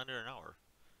 generally under an hour.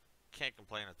 Can't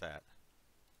complain at that.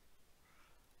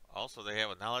 Also, they have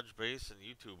a knowledge base and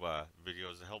YouTube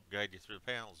videos to help guide you through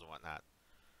the panels and whatnot.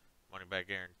 Money back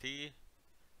guarantee,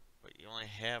 but you only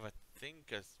have, I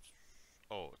think, it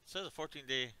says a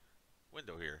 14-day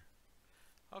window here.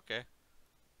 Okay.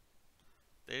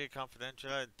 Data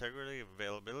confidentiality, integrity,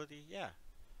 availability, yeah.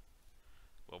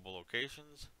 Global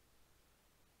locations.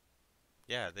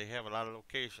 Yeah, they have a lot of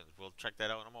locations. We'll check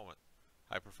that out in a moment.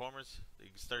 High performance, you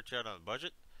can start you out on a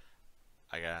budget.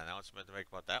 I got an announcement to make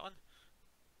about that one.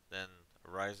 Then a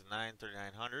Ryzen 9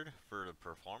 3900 for the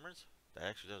performance. That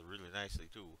actually does really nicely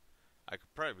too. I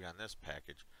could probably be on this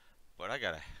package, but I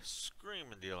got a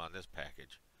screaming deal on this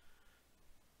package.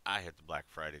 I hit the Black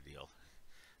Friday deal.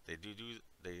 They do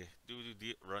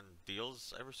run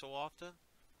deals every so often.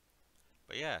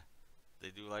 But yeah, they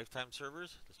do lifetime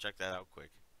servers. Let's check that out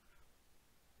quick.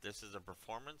 This is a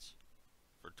performance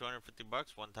for 250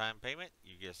 bucks, one-time payment.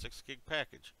 You get a 6 gig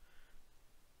package.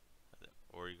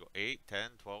 Or you go 8,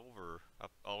 10, 12, or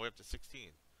up all the way up to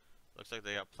 16. Looks like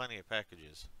they got plenty of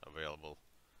packages available.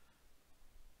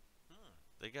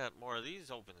 They got more of these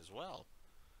open as well.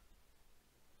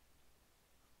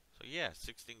 So yeah,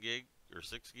 16 gig or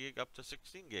 6 gig up to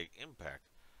 16 gig impact.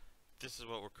 This is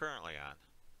what we're currently on.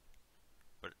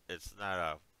 But it's not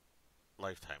a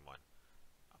lifetime one.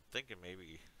 I'm thinking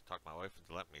maybe talk my wife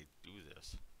into letting me do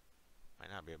this.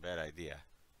 Might not be a bad idea.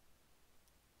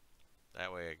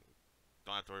 That way I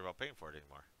don't have to worry about paying for it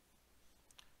anymore.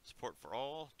 Support for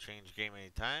all, change game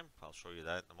anytime. I'll show you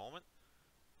that in a moment.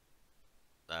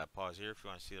 Pause here if you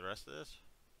want to see the rest of this.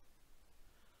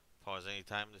 Pause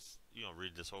anytime to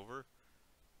read this over.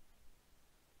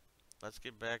 Let's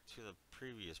get back to the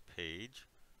previous page.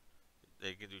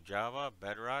 They can do Java,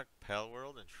 Bedrock,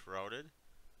 TurtleWorld, and Shrouded,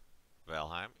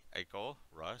 Valheim, Echo,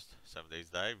 Rust, 7 Days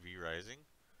Die, V Rising,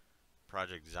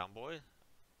 Project Zomboid,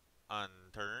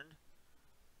 Unturned.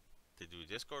 They do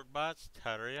Discord bots,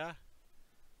 Terraria,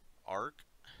 Arc,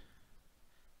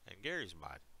 and Gary's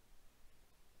mod.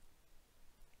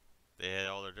 They had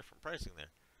all their different pricing there.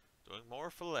 Doing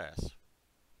more for less.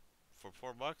 For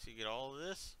 $4 you get all of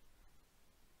this.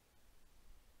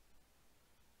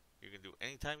 You can do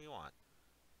anytime you want.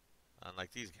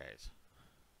 Unlike these guys.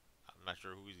 I'm not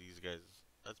sure who these guys.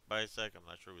 That's Bisec. I'm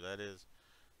not sure who that is.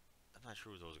 I'm not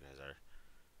sure who those guys are.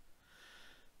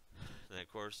 Then of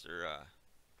course they're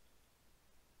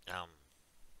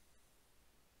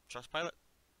Trustpilot.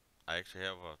 I actually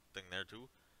have a thing there too.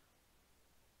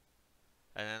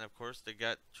 And then of course they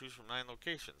got choose from 9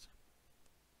 locations.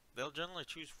 They'll generally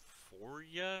choose for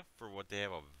you for what they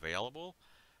have available,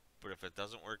 but if it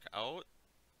doesn't work out,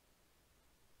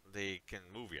 they can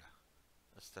move you.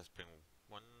 That's been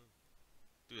one.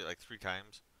 Do it like 3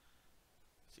 times.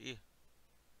 See,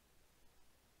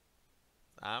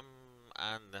 I'm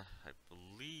on I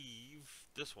believe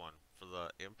this one for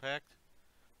the impact.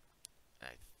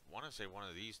 want to say one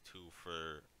of these two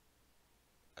for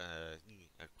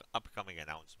an upcoming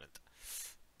announcement,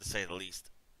 to say the least.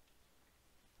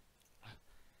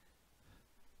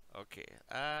 Okay,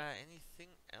 anything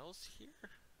else here?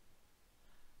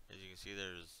 As you can see,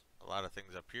 there's a lot of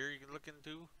things up here you can look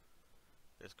into.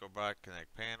 Disco Bot,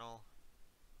 Connect Panel,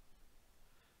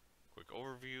 quick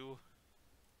overview.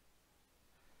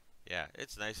 Yeah,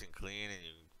 it's nice and clean, and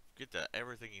you get to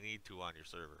everything you need to on your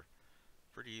server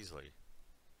pretty easily.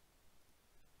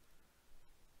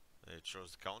 It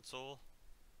shows the console,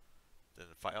 then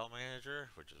the file manager,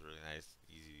 which is really nice,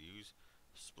 easy to use.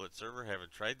 Split server,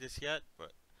 haven't tried this yet,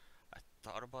 but I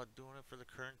thought about doing it for the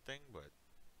current thing, but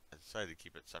I decided to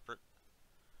keep it separate.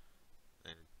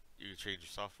 And you can change your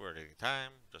software at any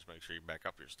time. Just make sure you back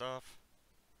up your stuff.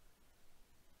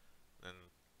 Then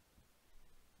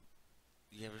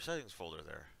you have your settings folder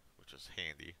there, which is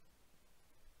handy.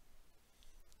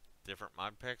 Different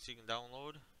mod packs you can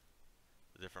download,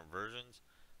 the different versions.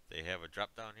 They have a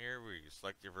drop down here where you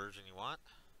select your version you want.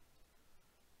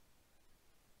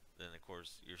 Then of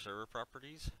course your server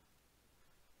properties.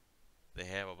 They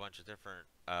have a bunch of different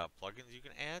plugins you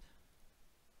can add.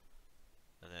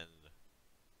 And then,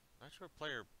 not sure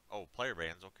player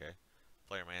bands, okay.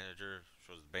 Player manager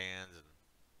shows the bands and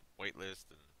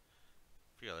whitelist and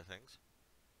a few other things.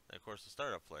 And of course the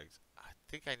startup flags. I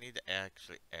think I need to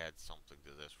actually add something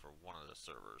to this for one of the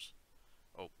servers.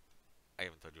 Oh, I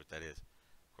haven't told you what that is.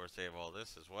 Of course they have all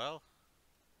this as well.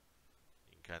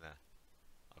 You can kind of,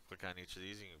 I'll click on each of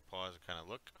these and you can pause and kind of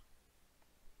look.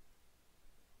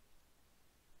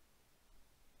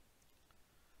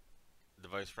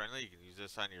 Device friendly, you can use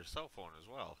this on your cell phone as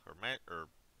well, or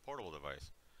portable device.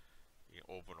 You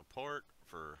can open a port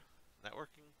for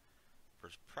networking. For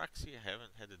proxy, I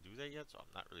haven't had to do that yet, so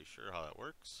I'm not really sure how that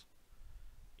works.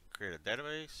 You can create a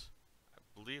database. I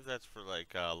believe that's for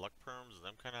like luck perms and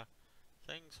them kind of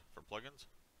things for plugins.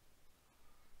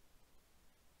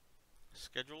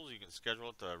 Schedules, you can schedule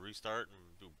it to restart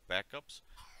and do backups.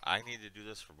 I need to do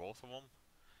this for both of them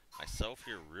myself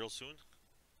here real soon.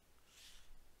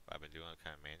 I've been doing it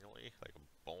kind of manually, like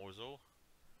a bozo.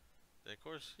 Then of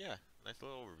course, yeah, nice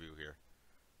little overview here.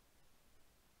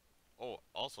 Oh,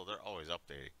 also they're always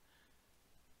updating.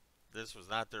 This was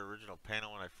not their original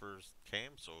panel when I first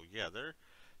came, so yeah, they're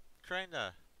trying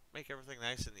to make everything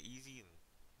nice and easy and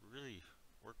really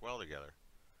work well together.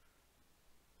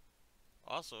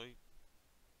 Also,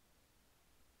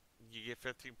 you get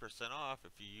 15% off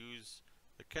if you use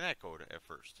the Connect code at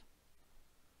first.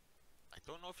 I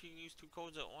don't know if you can use two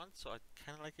codes at once, so I'd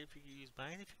kind of like it if you could use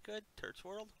mine if you could.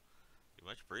 TurtleWorld, be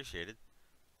much appreciated.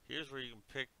 Here's where you can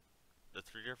pick the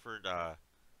 3 different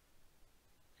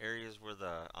areas where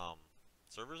the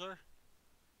servers are.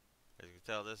 As you can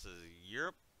tell, this is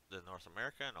Europe, then North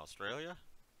America, and Australia.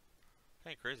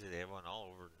 Kind of crazy they have one all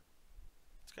over.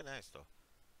 It's kind of nice though.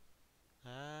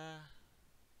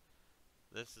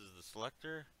 This is the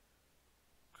selector.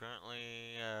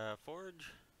 Currently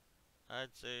Forge.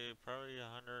 I'd say probably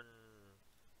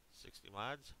 160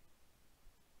 mods.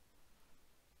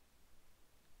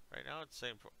 Right now it's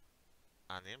same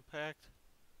on impact.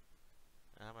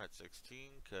 I'm at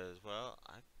 16 because, well,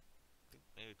 I think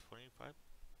maybe 25.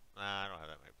 Nah, I don't have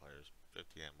that many players.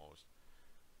 50 at most.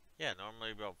 Yeah,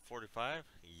 normally about 45.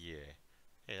 Yeah.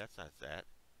 Hey, that's not that.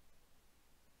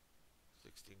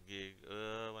 16 gig.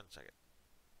 1 second.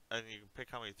 And you can pick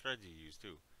how many threads you use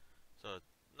too. So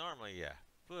normally, yeah.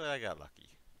 But I got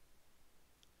lucky.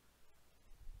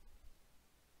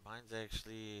 Mine's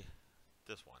actually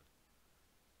this one.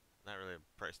 Not really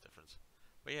a price difference.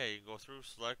 But yeah, you can go through,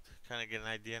 select, kind of get an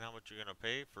idea on how much you're going to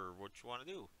pay for what you want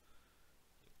to do.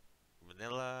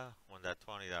 Vanilla,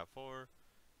 1.20.4.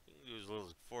 You can do as little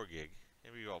as 4 gig.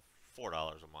 Maybe about $4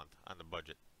 a month on the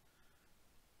budget.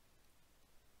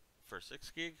 For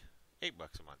 6 gig, $8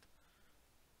 a month.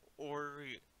 Or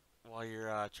while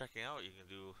you're checking out, you can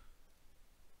do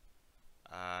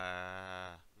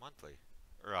monthly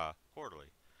or quarterly.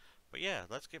 But yeah,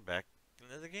 let's get back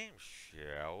into the game,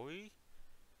 shall we?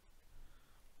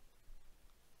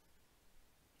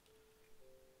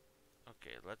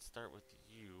 Okay, let's start with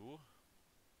you.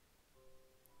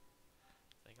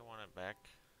 I think I want it back.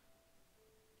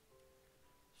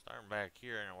 Starting back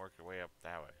here and work your way up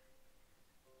that way.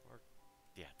 Or,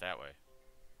 yeah, that way.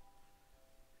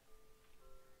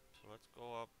 So let's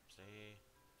go up, say,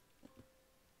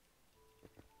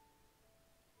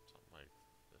 something like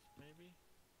this maybe?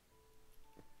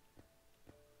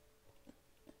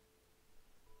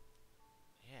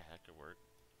 Yeah, that could work.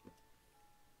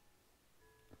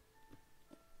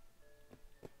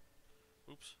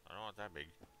 Oops, I don't want that big.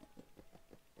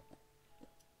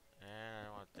 And I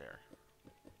don't want it there.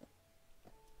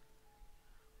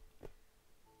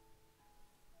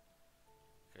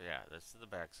 yeah, this is the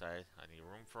back side. I need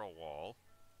room for a wall.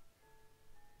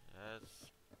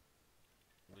 Let's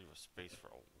leave a space for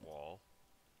a wall.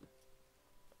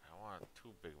 I don't want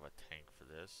too big of a tank for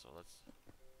this, so let's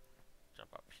jump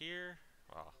up here.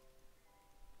 Wow.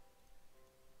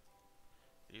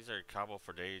 These are cobble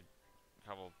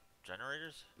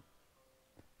generators.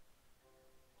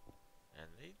 And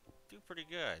they do pretty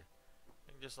good.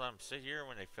 You can just let them sit here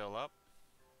when they fill up.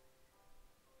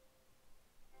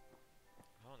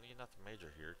 I don't need nothing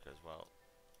major here because, well,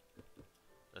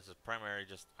 this is primarily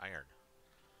just iron.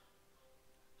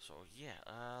 So yeah,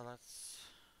 let's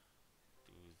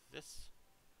do this.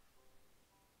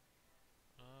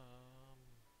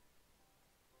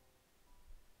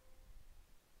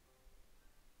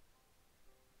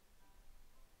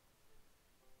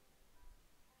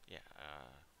 Yeah,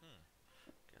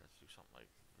 okay, let's do something like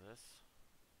this.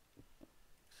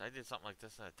 Cause I did something like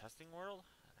this in a testing world,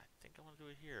 and I think I want to do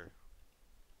it here.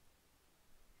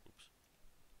 Oops.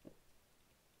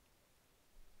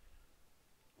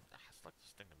 Select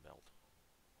this thing and belt.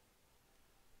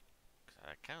 Cause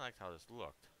I kind of liked how this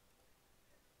looked.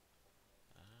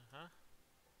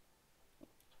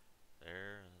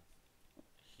 There,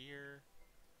 here,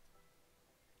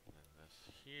 and then this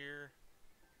here,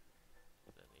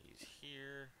 then these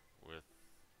here, with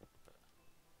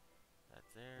that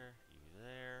there, you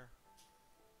there.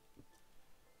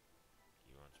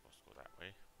 You weren't supposed to go that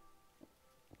way.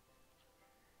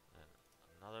 Then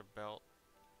another belt.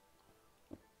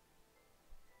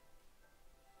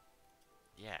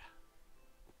 Yeah.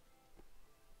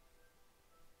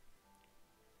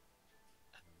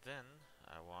 And then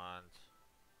I want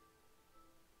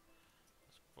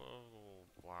this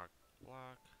block.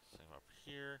 Same up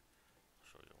here. I'll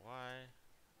show you why.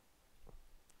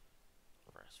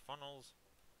 Brass funnels.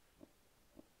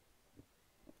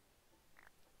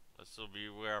 This will be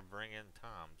where I bring in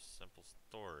Tom's simple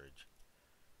storage.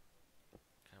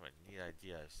 Kind of a neat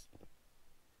idea I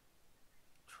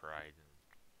tried and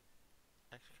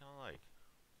actually kind of like.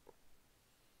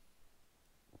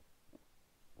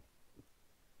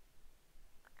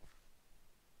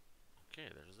 Okay,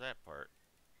 there's that part.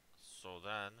 So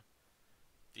then,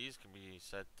 these can be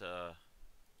set to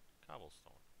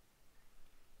cobblestone.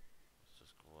 Let's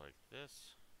just go like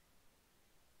this.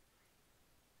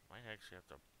 Might actually have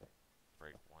to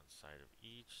break one side of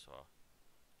each, so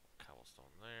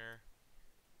cobblestone there.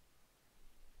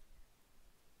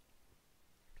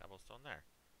 Cobblestone there.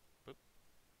 Boop.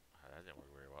 That didn't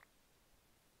work very well.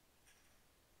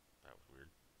 That was weird.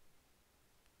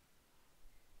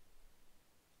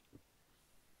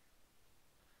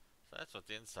 So that's what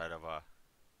the inside of a...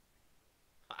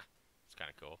 it's kind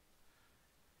of cool.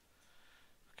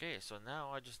 Okay, so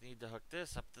now I just need to hook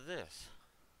this up to this.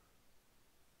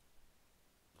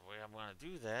 The way I'm going to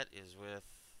do that is with...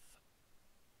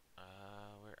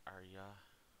 where are ya?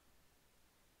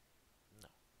 No.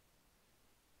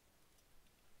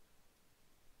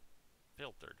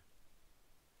 Filtered.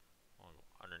 I'll go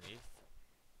underneath.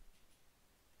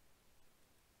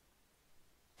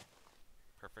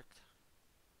 Perfect.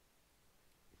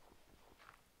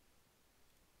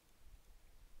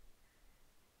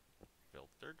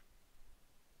 Filtered.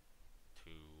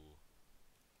 To...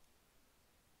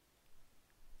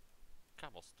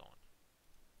 cobblestone.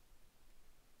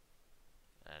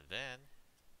 And then,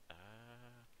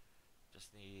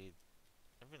 just need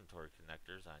inventory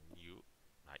connectors on you,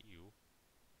 not you.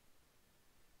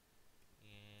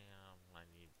 Yeah, I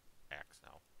need axe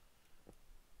now.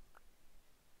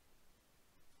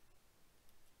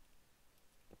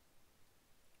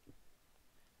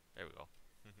 There we go.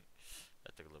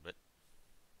 That took a little bit.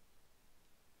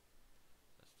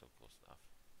 That's still close enough.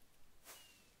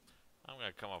 I'm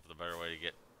gonna come up with a better way to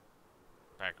get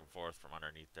back and forth from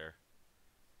underneath there.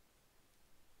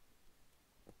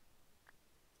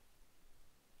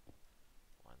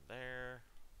 One there.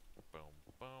 Boom,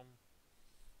 boom.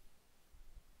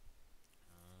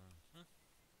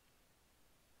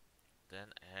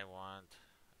 Then I want...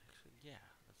 actually, yeah,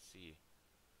 let's see.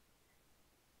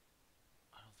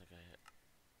 I don't think I...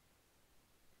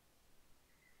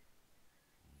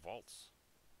 vaults.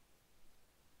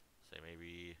 Say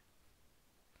maybe...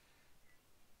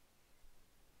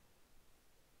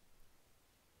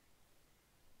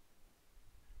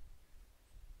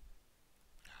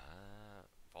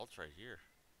 vaults right here.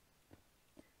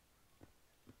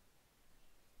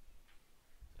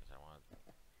 Because I want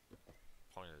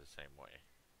pointed the same way.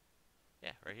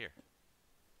 Yeah, right here.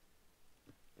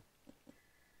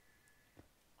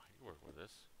 I can work with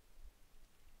this.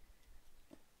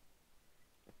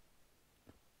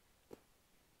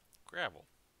 Gravel.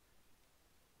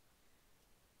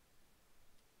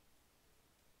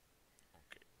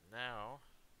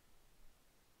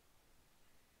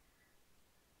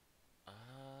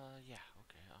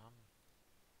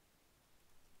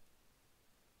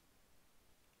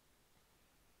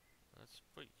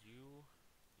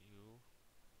 you.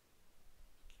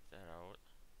 Keep that out.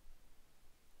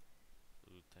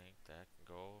 Blue tank, that can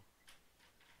go.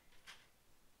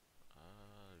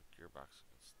 Gearbox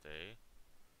can stay.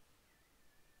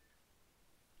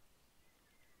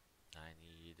 I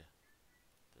need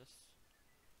this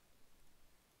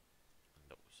and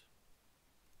those.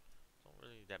 Don't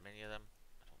really need that many of them,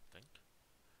 I don't think.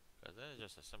 Because then it's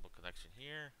just a simple connection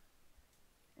here,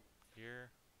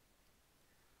 here.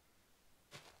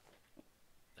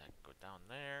 That can go down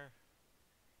there.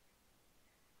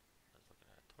 Let's look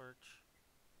at a torch.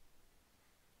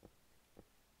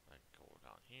 That can go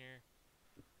down here.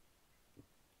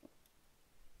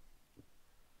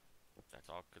 That's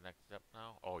all connected up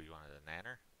now. Oh, you wanted a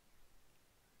nanner?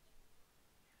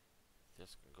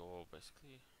 This can go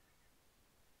basically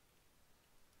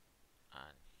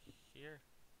on here.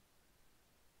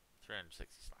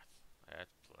 360 slots.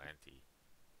 That's plenty.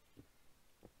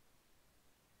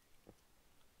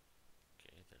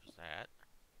 Okay, there's that.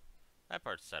 That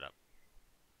part's set up.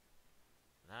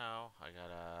 Now I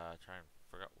gotta try and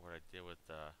figure out what I did with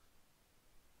the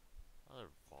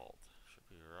other vault. Should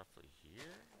be roughly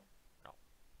here. No.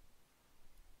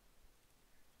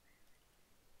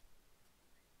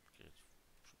 Okay, it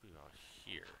should be about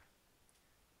here.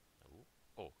 Oh,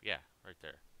 oh yeah, right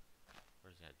there.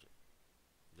 Where's the edge?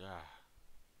 Ah.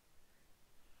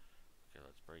 Okay,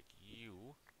 let's break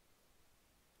you.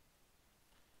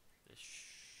 This,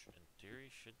 in theory,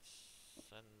 should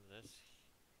send this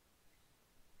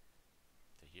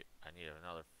to here. I need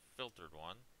another filtered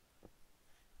one.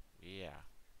 Yeah.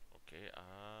 Okay,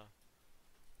 I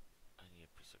need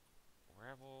a piece of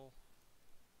gravel.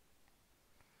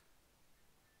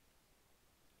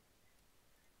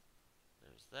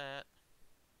 There's that.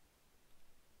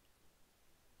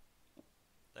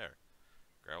 There.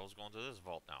 Gravel's going to this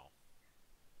vault now.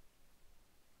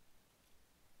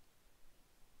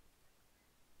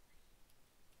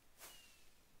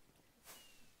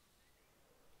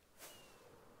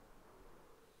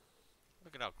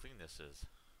 Look at how clean this is.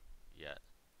 Yet.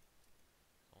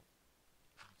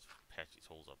 Let's patch these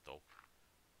holes up though.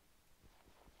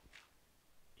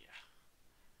 Yeah.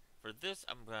 For this,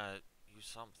 I'm gonna use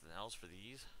something else for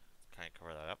these. Kind of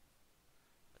cover that up.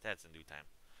 But that's in due time.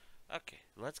 Okay,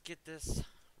 let's get this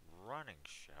running,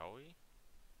 shall we?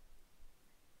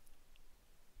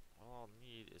 All I'll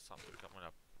need is something coming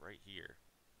up right here.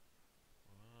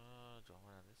 Do I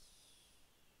want on this?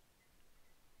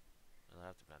 It'll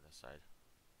have to be on this side.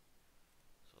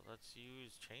 So let's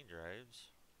use chain drives.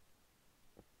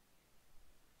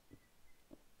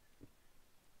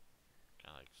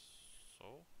 Kind of like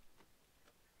so.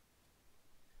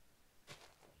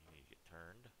 You need to get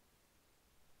turned.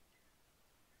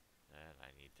 And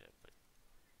I need to put...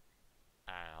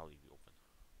 I'll leave you open.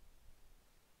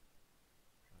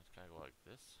 Let's kind of go like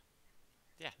this.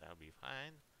 Yeah, that'll be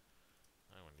fine.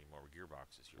 I'm going to need more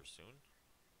gearboxes here soon.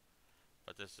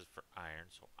 But this is for iron,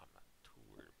 so I'm not too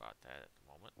worried about that at the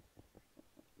moment.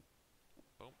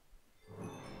 Boom.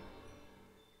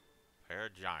 Pair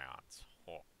of giants.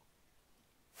 Oh.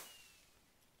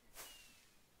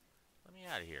 Let me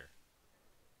out of here.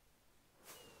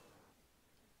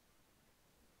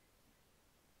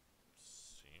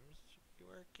 Seems to be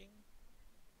working.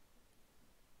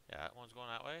 Yeah, that one's going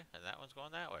that way, and that one's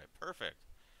going that way. Perfect.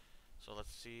 So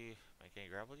let's see. Make any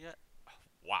gravel yet? Oh,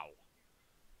 wow.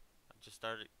 I just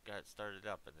got it started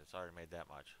up, and it's already made that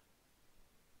much.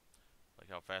 Look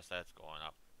how fast that's going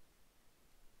up.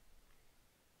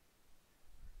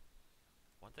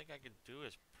 One thing I could do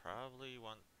is probably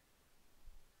one...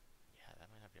 Yeah, that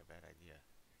might not be a bad idea.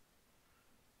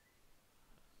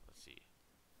 Let's see.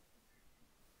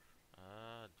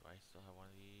 Do I still have one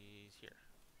of these here?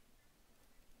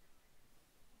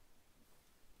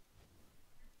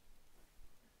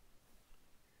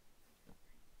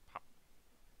 Pop.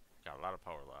 Got a lot of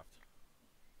power left.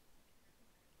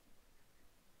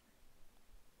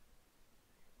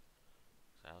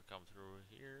 So I'll come through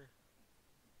here.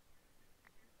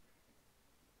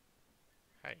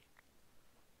 Hey.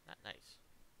 Not nice.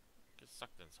 Get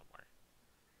sucked in somewhere.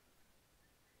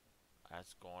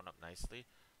 That's going up nicely.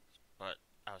 But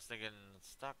I was thinking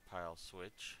stockpile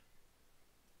switch.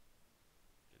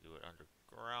 You do it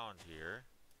underground here.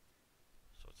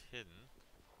 So it's hidden.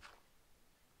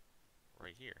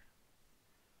 Right here.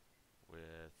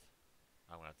 With...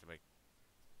 I'm going to have to make...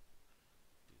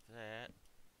 Do that.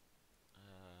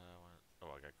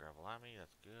 Oh, I got gravel on me.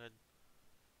 That's good.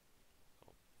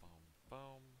 Go boom,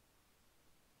 boom.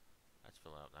 That's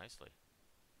filling up nicely.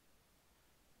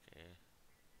 Okay.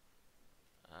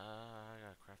 I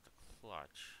gotta craft a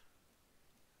clutch.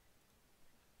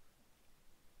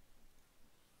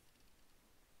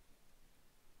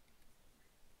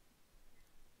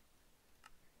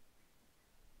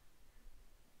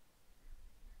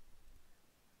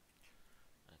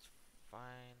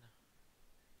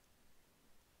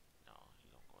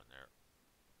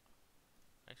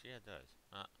 Actually, yeah, it does.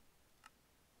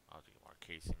 I'll have to get more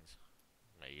casings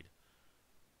made.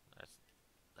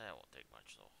 That won't take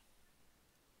much though.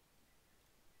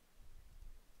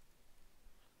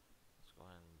 Let's go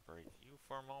ahead and break you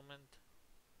for a moment.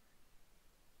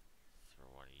 Throw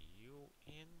one of you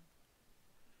in.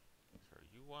 Throw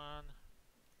you on.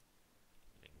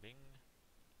 Ding ding.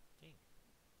 Ding.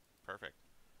 Perfect.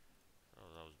 Throw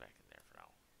those back in there for now.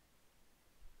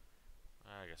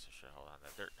 I guess I should hold on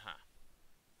to that dirt, huh?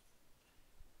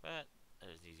 But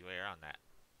there's an easy way around that.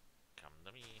 Come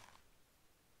to me.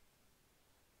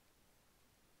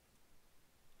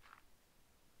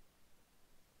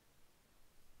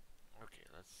 Okay,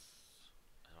 I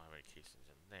don't have any casings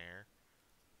in there.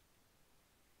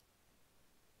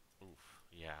 Oof.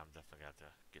 Yeah, I'm definitely got to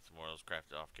get some more of those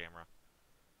crafted off camera.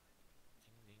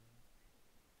 Ding ding.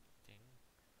 Ding.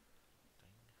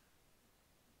 Ding.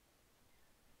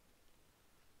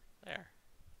 There.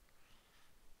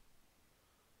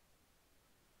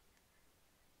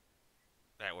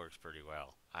 That works pretty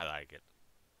well. I like it.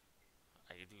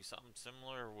 I could do something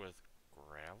similar with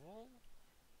gravel.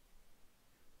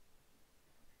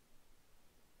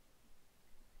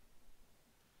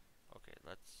 Okay,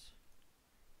 let's...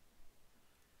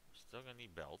 We're still gonna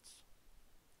need belts.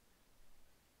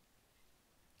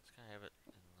 Let's kind of have it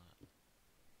in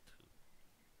 2.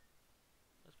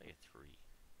 Let's make it 3.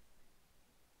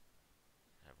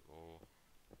 Have it go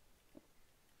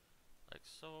like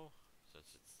so.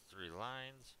 Since it's 3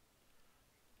 lines.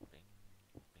 Bing,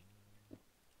 bing.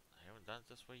 I haven't done it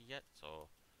this way yet, so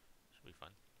it should be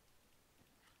fun.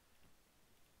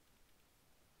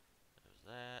 There's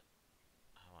that.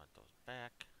 I want those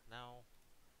back now.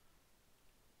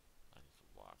 I need some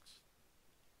blocks.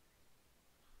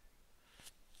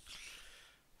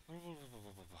 1, 2,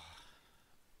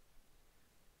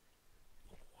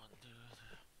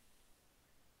 3.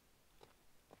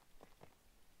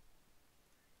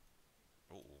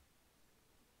 Oh.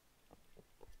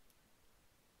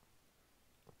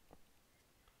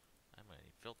 I might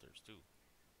need filters too.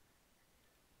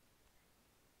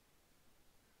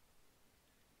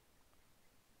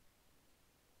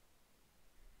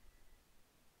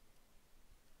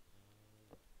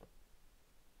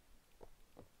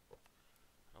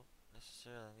 I don't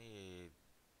necessarily need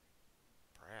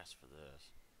brass for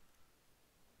this.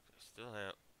 I still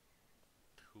have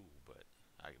 2, but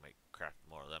I can craft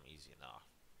more of them easy enough.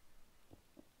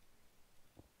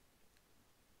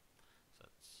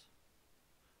 Since,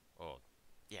 oh,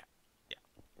 yeah,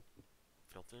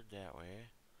 filtered that way.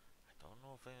 I don't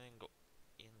know if anything go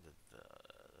into the.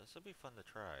 This will be fun to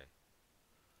try.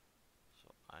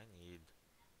 So I need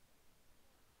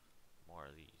more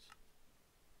of these.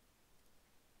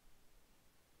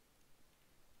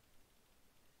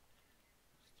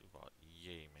 Let's do about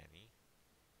yay many.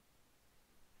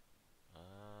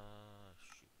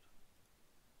 Shoot.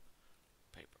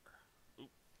 Paper.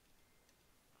 Oop.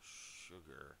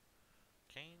 Sugar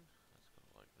cane. Let's go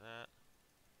like that.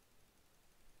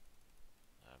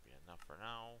 That'll be enough for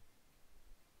now.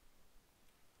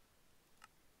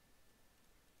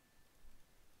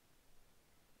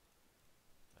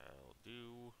 That'll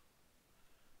do.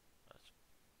 Let's.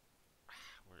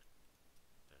 Where?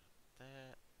 There's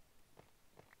that.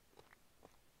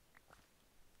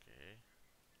 Okay.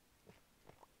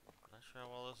 Not sure how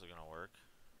well this is gonna work.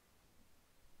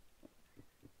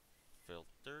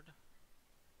 Filtered.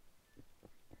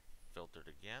 Filtered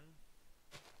again.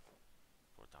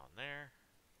 Go down there.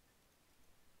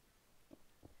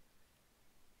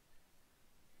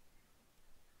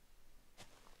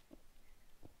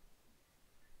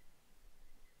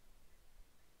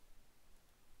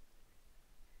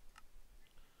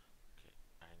 Okay,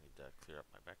 I need to clear up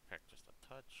my backpack just a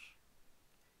touch.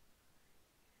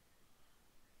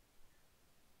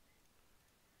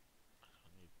 I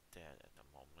don't need that at the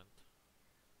moment.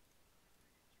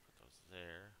 Let's put those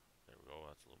there. There we go,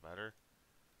 that's a little better.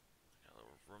 Got a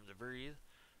little room to breathe.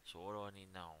 So what do I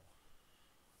need now?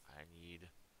 I need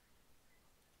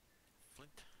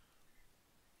flint.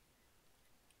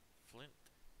 Flint.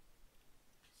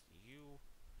 You.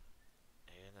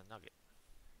 And a nugget.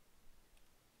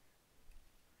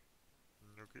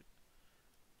 Nugget.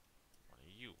 One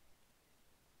of you.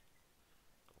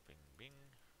 Go bing bing.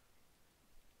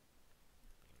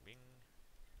 Bing bing.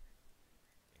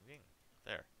 Bing bing.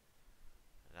 There.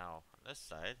 And now on this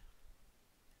side,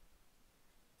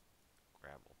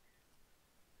 gravel.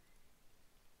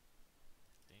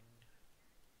 Ding.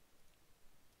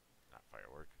 Not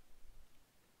firework.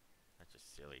 That's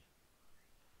just silly.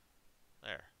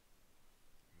 There.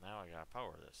 Now I gotta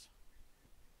power this.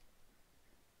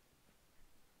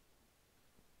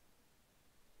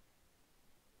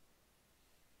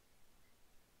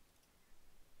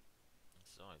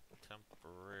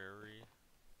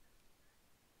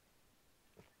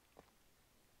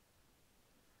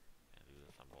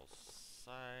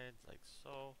 sides, like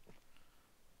so.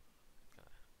 Kind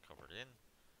of covered in.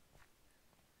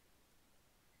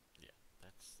 Yeah,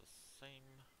 that's the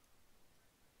same.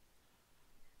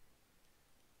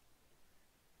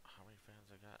 How many fans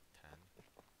I got? 10.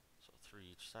 So 3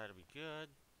 each side will be good.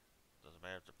 Doesn't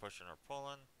matter if they're pushing or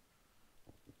pulling.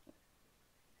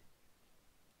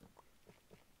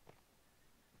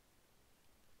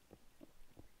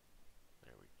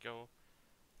 There we go.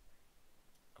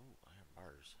 Oh, iron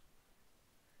bars.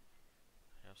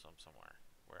 I have some somewhere.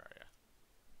 Where are ya?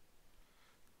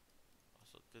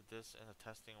 Also did this in the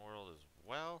testing world as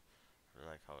well. I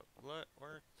like how it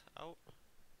worked out.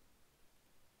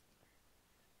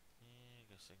 Yeah, I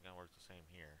guess it gonna work the same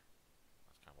here.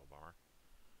 That's kind of a bummer.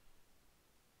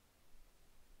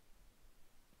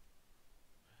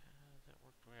 Didn't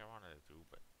work the way I wanted it to,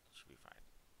 but it should be fine.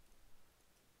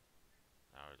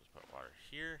 Now I just put water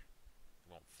here.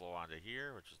 It won't flow onto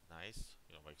here, which is nice.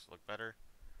 You know, makes it look better.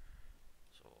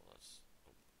 So let's.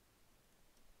 Oh,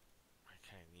 I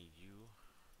kind of need you.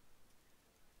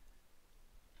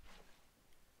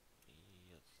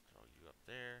 Let's throw you up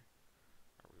there.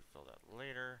 I'll refill that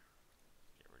later.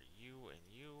 Get rid of you and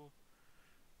you.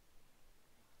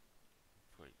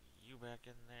 Put you back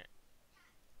in there.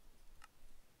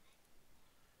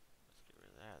 Let's get rid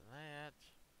of that and that.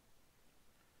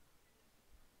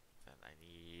 Then I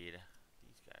need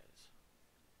these guys.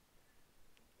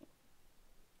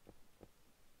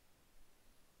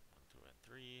 1, 2, and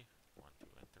 3. 1, 2,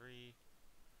 and 3.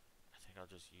 I think I'll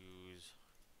just use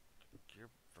a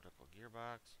vertical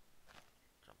gearbox.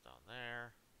 Jump down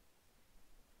there.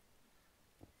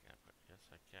 Can't put, yes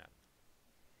I can.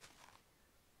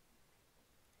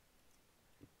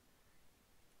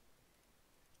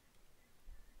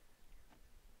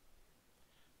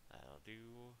 That'll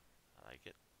do. I like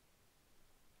it.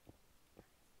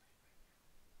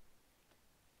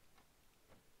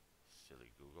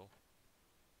 Silly Google.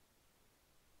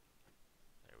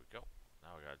 There we go.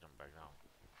 Now we gotta jump back down.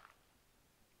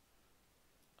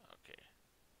 Okay.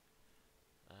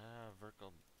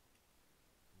 Vertical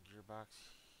gearbox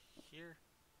here.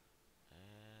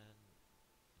 And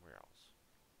where else?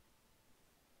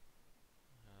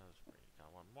 Let's bring it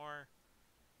down one more.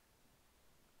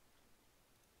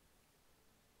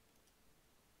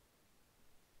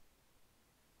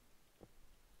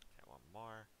 Okay, one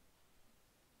more.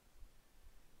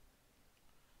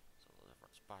 It's a little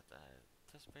different spot than I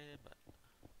anticipated, but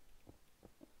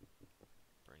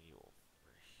bring you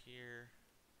over here.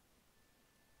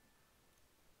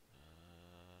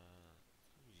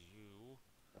 Use you.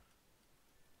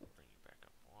 Bring you back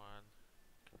up one.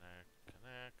 Connect,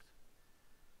 connect.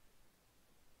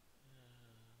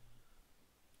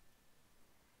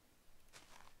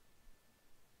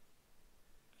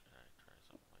 Can I try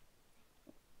something like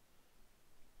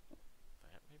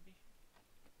that maybe?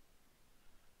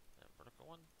 That vertical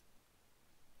one?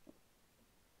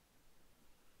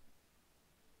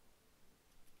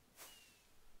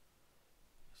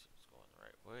 Seems going the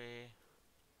right way.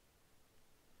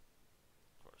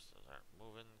 Of course, those aren't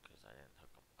moving because I didn't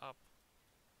hook them up.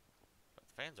 But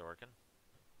the fans are working.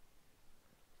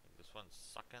 I think this one's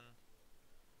sucking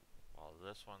while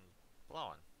this one's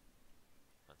blowing.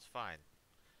 That's fine.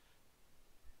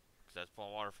 Because that's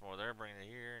pulling water from over there, bringing it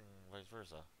here, and vice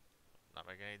versa. Not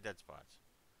making any dead spots.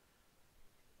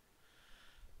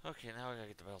 Okay, now I gotta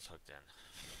get the bells hooked in.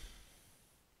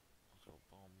 Let's go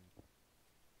boom, boom.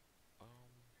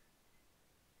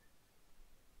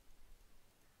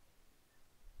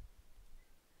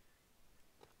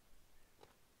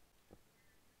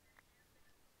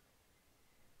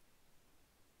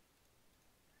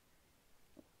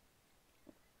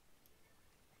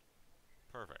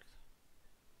 Perfect.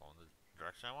 Going the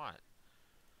direction I want it.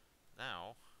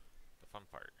 Now, the fun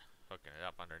part. Hooking it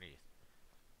up underneath.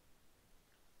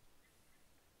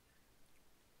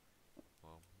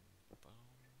 Boom, boom.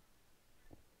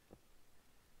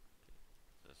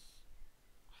 This is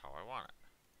how I want it.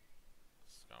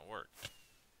 This is gonna work.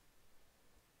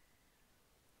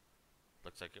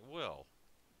 Looks like it will.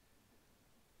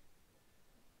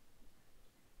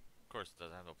 Of course, it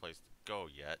doesn't have no place to go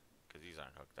yet, because these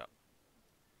aren't hooked up.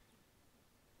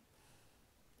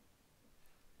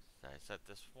 Did I set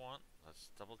this one? Let's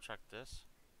double check this.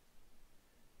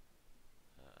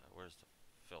 Where's the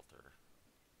filter?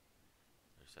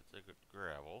 I set the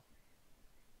gravel.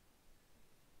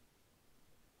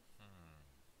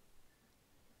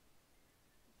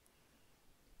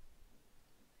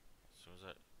 As soon as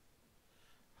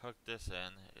I hook this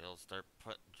in, it'll start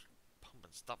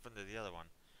pumping stuff into the other one.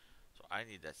 So I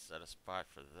need to set a spot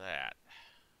for that.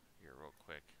 Here, real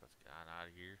quick. Let's get on out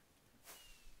of here.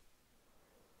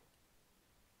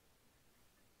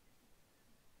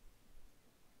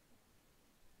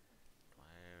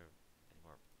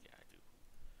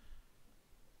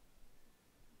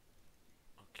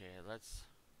 let's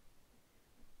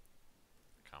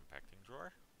compacting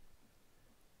drawer.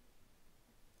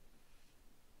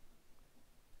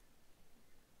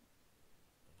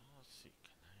 Let's see,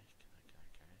 can I?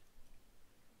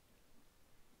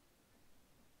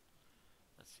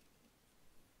 Let's see,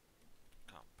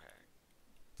 compacting.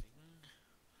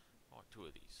 I want 2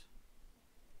 of these.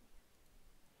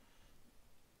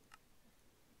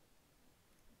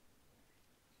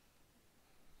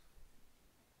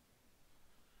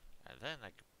 And then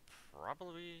I could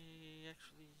probably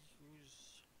actually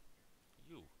use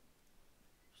you,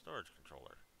 storage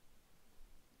controller.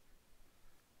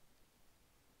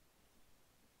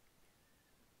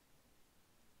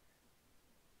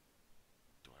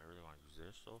 Do I really want to use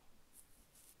this though?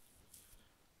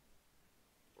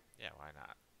 Yeah, why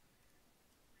not?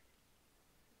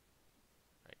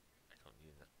 Right, I don't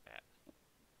need that.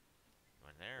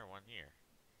 One there, one here.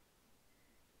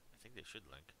 I think they should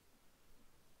link.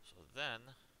 So then,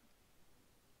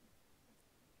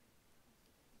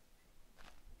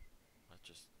 let's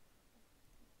just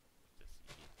put this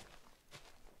E.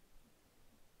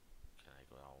 Can I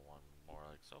go down one more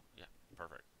like so? Yeah,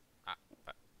 perfect. Ah,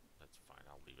 that's fine,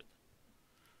 I'll leave it.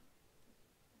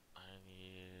 I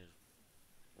need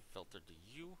filter to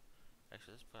U.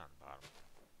 Actually, let's put it on the bottom.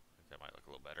 I think that might look a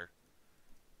little better.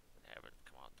 Have it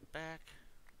come out the back.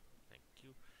 Thank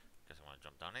you. Guess I want to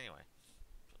jump down anyway.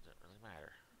 So it doesn't really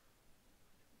matter.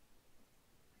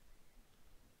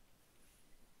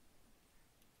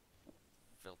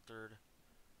 Filtered.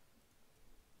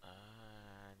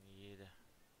 I need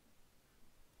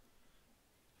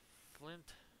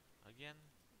flint again.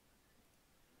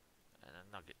 And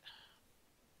a nugget.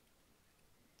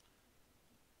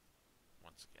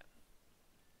 Once again.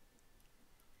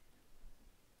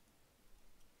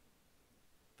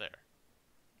 There.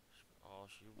 All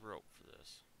she wrote for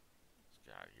this. Let's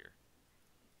get out of here.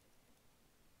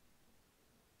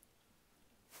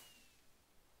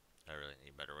 I really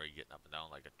need a better way of getting up and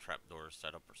down, like a trapdoor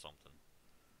setup or something.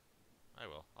 I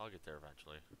will. I'll get there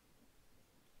eventually.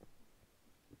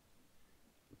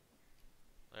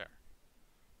 There.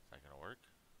 Is that gonna work?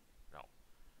 No.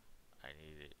 I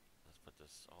need it. Let's put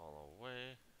this all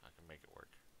away. I can make it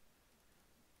work.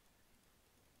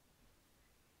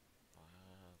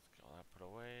 Let's get all that put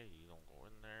away. You don't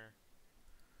go in there.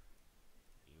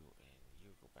 You and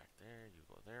you go back there. You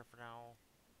go there for now.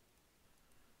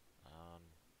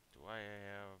 Do I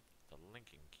have the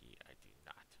linking key? I do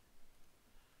not.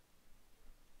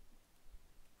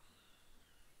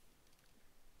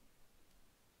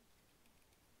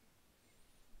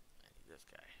 I need this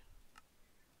guy.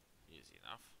 Easy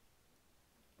enough.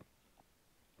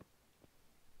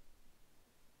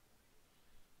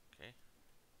 Okay.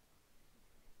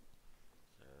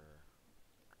 There.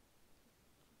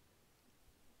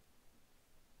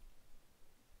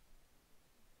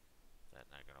 That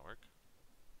not gonna work?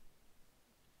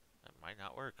 That might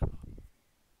not work.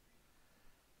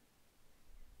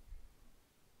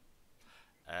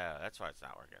 That's why it's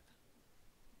not working.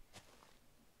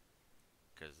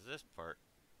 Because this part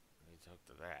needs hooked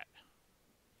to that.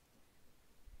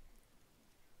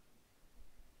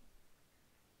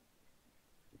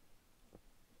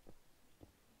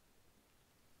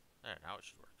 There, now it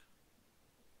should work.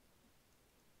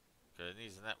 Because it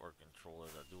needs a network controller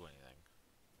to do anything.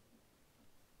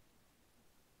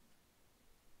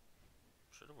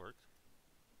 Should have worked.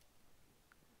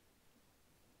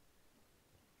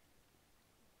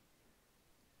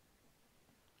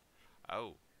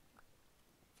 Oh.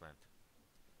 Flint.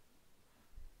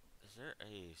 Is there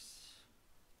a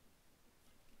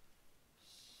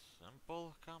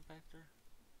simple compactor?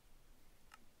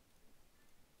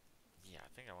 Yeah, I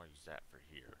think I want to use that for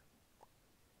here.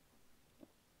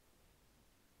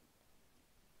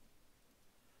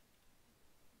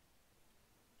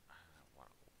 I don't want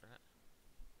to open it.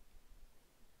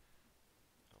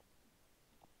 Oh.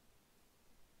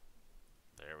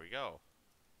 There we go.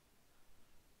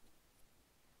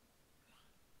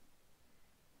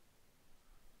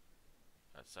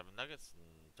 Got 7 nuggets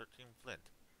and 13 flint.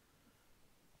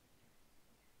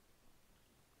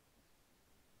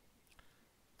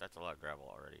 That's a lot of gravel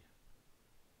already.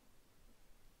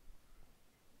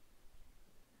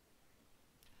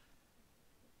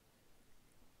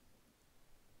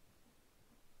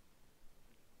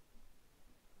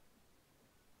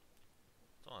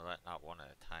 It's only letting out one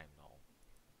at a time though.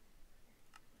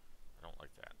 I don't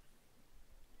like that.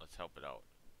 Let's help it out.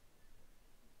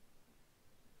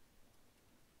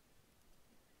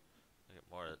 Get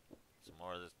some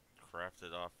more of this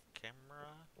crafted off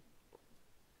camera.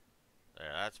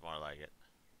 There, that's more like it.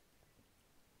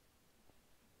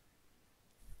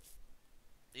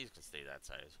 These can stay that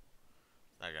size.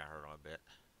 It's not gonna hurt them a bit.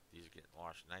 These are getting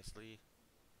washed nicely.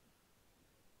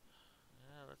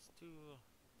 Yeah, let's do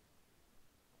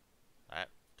that.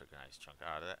 Took a nice chunk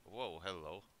out of that. Whoa,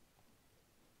 hello.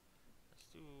 Let's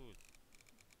do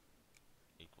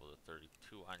equal to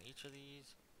 32 on each of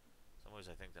these. Some ways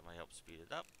I think that might help speed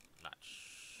it up. Not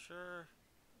sure.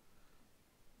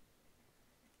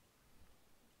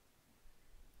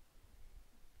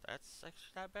 That's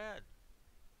actually not bad.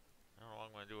 I don't know what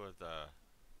I'm going to do with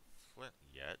flint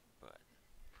yet, but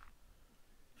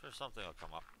I'm sure something will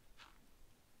come up.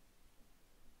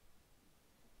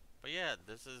 But yeah,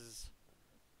 this is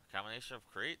a combination of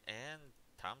crate and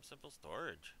Tom Simple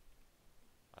storage.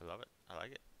 I love it. I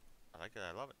like it. I like it.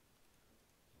 I love it.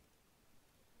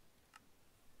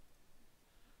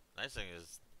 Nice thing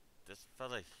is, this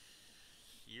fella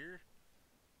here.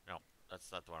 No,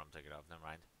 that's not the one I'm thinking of. Never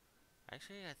mind.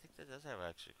 Actually, I think that does have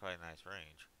actually quite a nice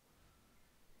range.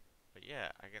 But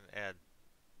yeah, I can add.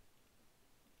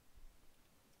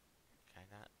 Can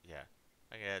I not? Yeah,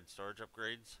 I can add storage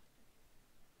upgrades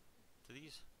to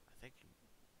these. I think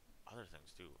other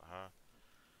things too.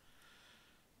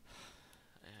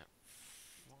 Yeah,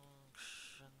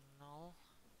 functional.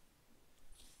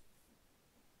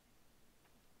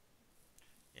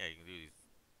 Yeah, you can do these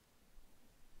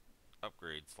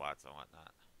upgrade slots and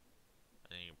whatnot,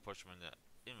 and then you can push them into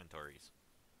inventories.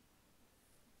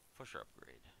 Pusher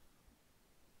upgrade.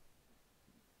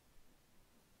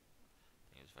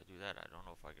 Thing is, if I do that, I don't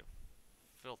know if I can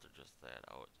filter just that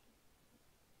out.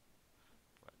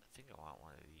 But I think I want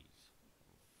one of these.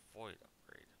 Void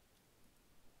upgrade.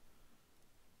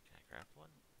 Can I craft one?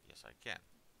 Yes, I can.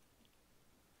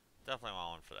 Definitely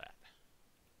want one for that.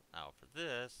 Now for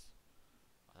this,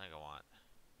 I think I want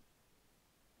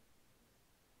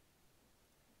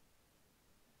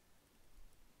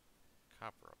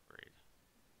copper upgrade.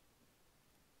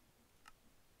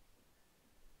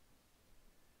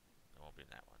 It won't be in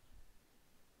that one.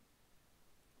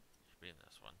 It should be in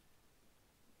this one.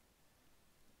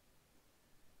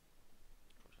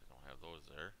 Of course, I don't have those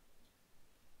there.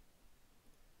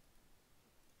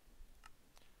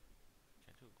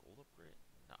 Can I do a gold upgrade?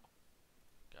 No.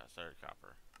 Gotta start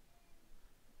copper.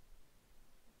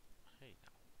 Hey,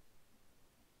 now.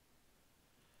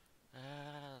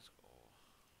 Let's go.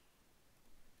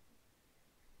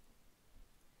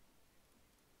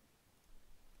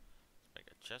 Let's make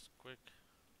a chest quick.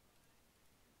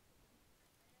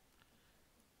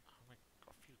 I'll make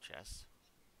a few chests.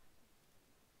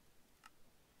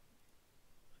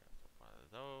 Craft up one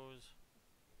of those.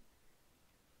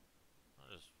 I'll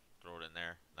just throw it in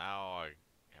there. Now I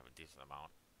have a decent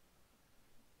amount.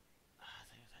 The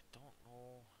thing is, I don't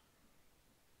know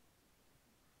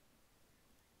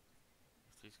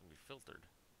if these can be filtered.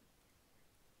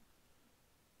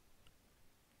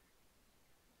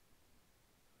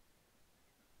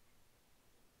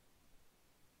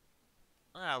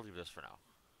 I'll leave this for now.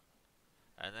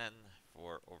 And then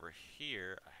for over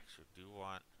here, I actually do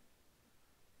want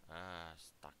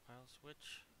stockpile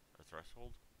switch or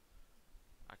threshold.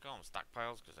 I call them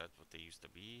stockpiles because that's what they used to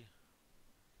be.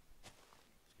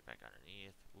 Let's get back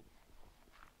underneath. Oop.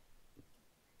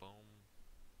 Boom.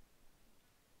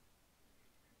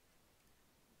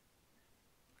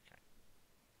 Okay.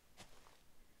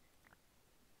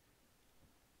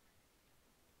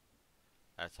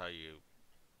 That's how you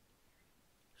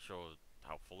show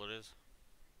how full it is.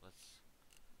 Let's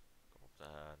go up to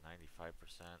 95%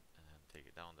 and then take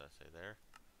it down to say there.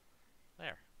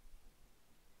 There.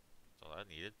 That's all I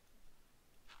needed.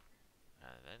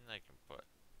 And then I can put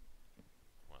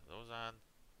one of those on.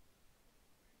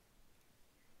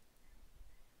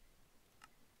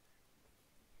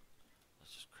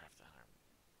 Let's just craft an iron.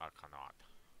 I cannot.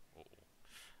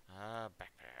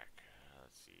 Backpack.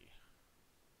 Let's see.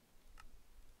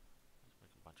 Let's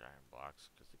make a bunch of iron blocks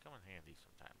because they come in handy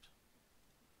sometimes.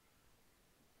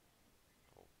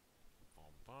 Oh,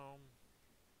 boom, boom.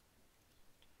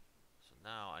 So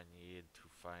now I need to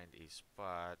find a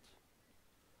spot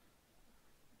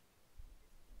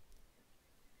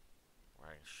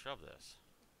where I can shove this.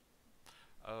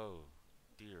 Oh,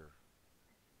 dear.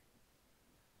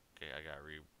 Okay, I gotta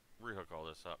rehook all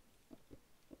this up.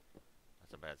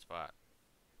 That's a bad spot.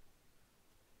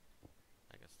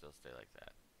 I can still stay like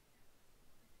that.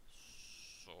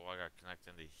 So I gotta connect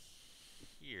into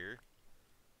here.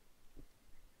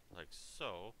 Like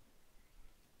so.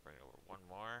 Bring over one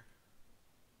more.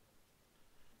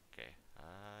 Okay,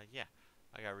 yeah.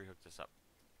 I gotta rehook this up.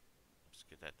 Let's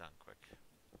get that done quick.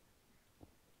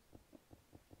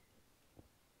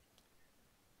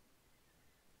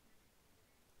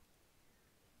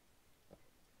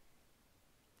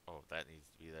 Oh, that needs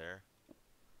to be there.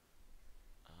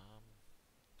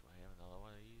 Do I have another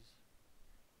one of these?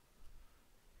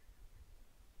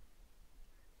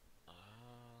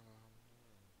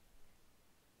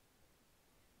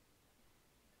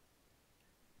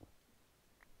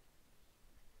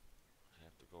 I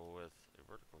have to go with a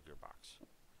vertical gearbox.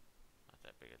 Not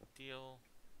that big a deal.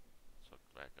 Let's hook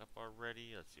back up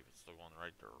already. Let's see if it's still going the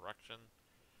right direction.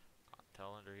 Can't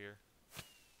tell under here.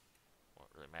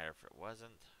 Won't really matter if it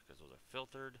wasn't, because those are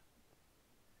filtered.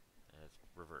 And it's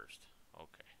reversed.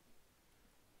 Okay.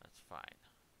 That's fine.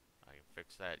 I can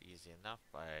fix that easy enough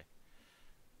by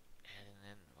adding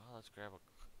in, well, let's grab a,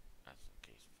 that's the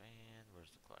case fan. Where's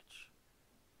the clutch?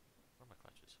 Where are my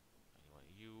clutches? You want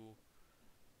you,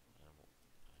 and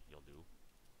you'll do.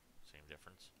 Same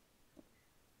difference.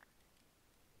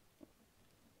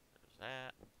 There's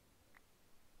that.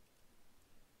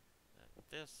 Then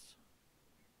this.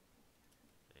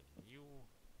 Then you.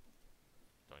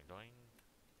 Doing, doing.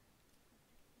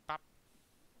 Pop.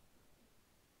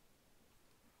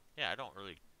 Yeah, I don't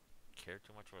really care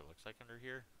too much what it looks like under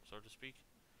here, so to speak.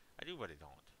 I do, but I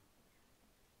don't.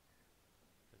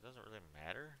 It doesn't really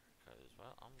matter, because,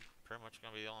 well, I'm pretty much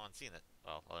going to be the only one seeing it.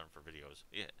 Well, other than for videos.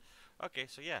 Yeah. Okay,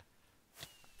 so yeah.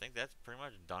 I think that's pretty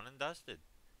much done and dusted.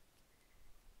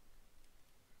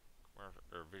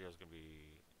 Our video's going to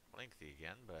be lengthy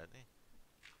again, but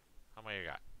how many I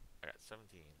got? I got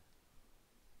 17.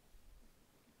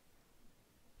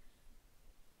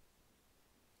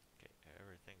 Okay,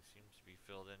 everything seems to be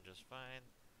filled in just fine.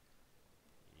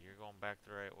 You're going back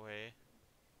the right way.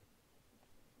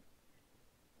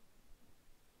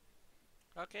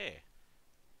 Okay,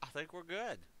 I think we're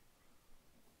good.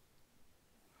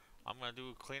 I'm going to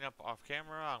do cleanup off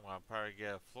camera. I'm going to probably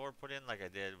get a floor put in like I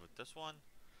did with this one.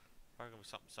 Probably going to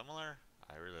be something similar.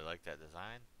 I really like that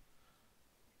design.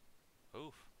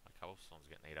 Oof, my cobblestone's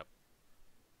getting ate up.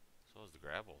 So is the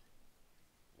gravel.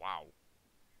 Wow.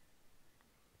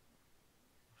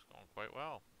 It's going quite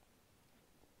well.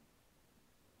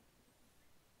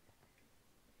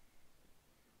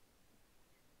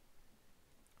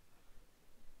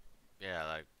 Yeah,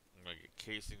 like, I'm going to get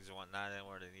casings and whatnot in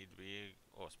where they need to be.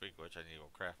 Oh, speaking of which, I need to go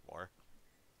craft more.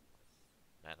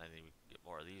 And I need to get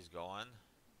more of these going.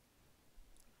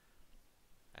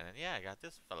 And then, yeah, I got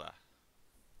this fella.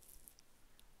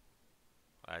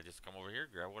 I just come over here,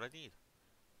 grab what I need.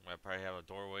 I'm going to probably have a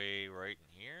doorway right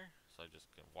in here. So I just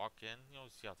can walk in, you know,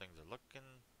 see how things are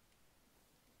looking.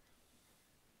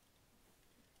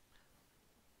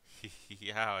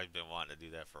 Yeah, I've been wanting to do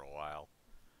that for a while.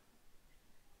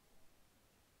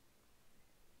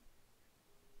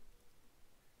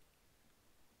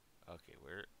 Okay,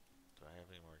 where do I have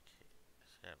any more case?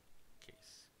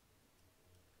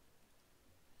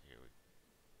 Here we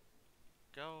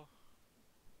go.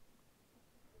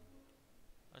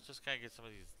 Let's just kind of get some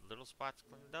of these little spots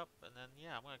cleaned up, and then,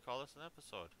 yeah, I'm going to call this an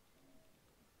episode.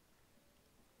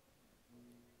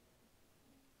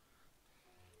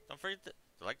 Don't forget to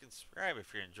like and subscribe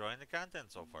if you're enjoying the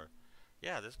content so far.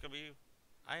 Yeah, this could be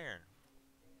iron.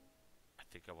 I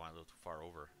think I went a little too far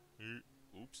over.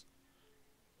 Oops.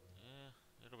 Yeah,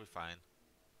 it'll be fine.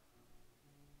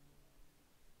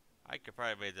 I could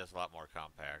probably make this a lot more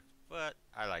compact, but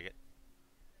I like it.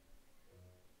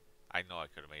 I know I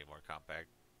could have made it more compact.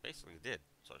 Basically did,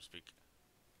 so to speak.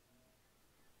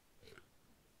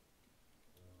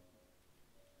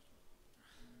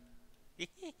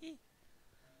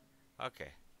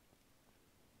 Okay.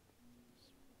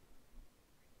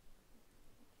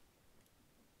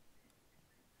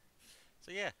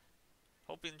 So yeah,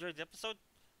 hope you enjoyed the episode.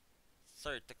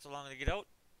 Sorry it took so long to get out.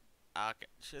 I'll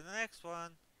catch you in the next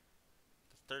one.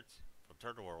 This is from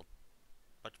TurtleWorld.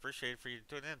 Much appreciated for you to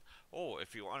tune in. Oh,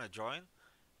 if you want to join,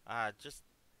 just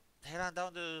head on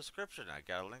down to the description. I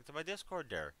got a link to my Discord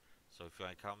there. So if you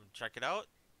want to come check it out,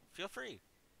 feel free.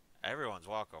 Everyone's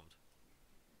welcomed.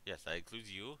 Yes, that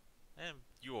includes you and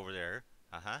you over there.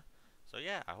 So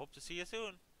yeah, I hope to see you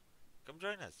soon. Come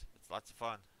join us. It's lots of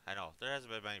fun. I know, there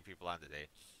hasn't been many people on today.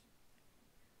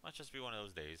 Must just be one of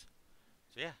those days.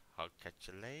 So yeah, I'll catch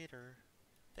you later.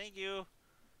 Thank you.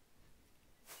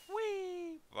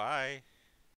 Whee! Bye.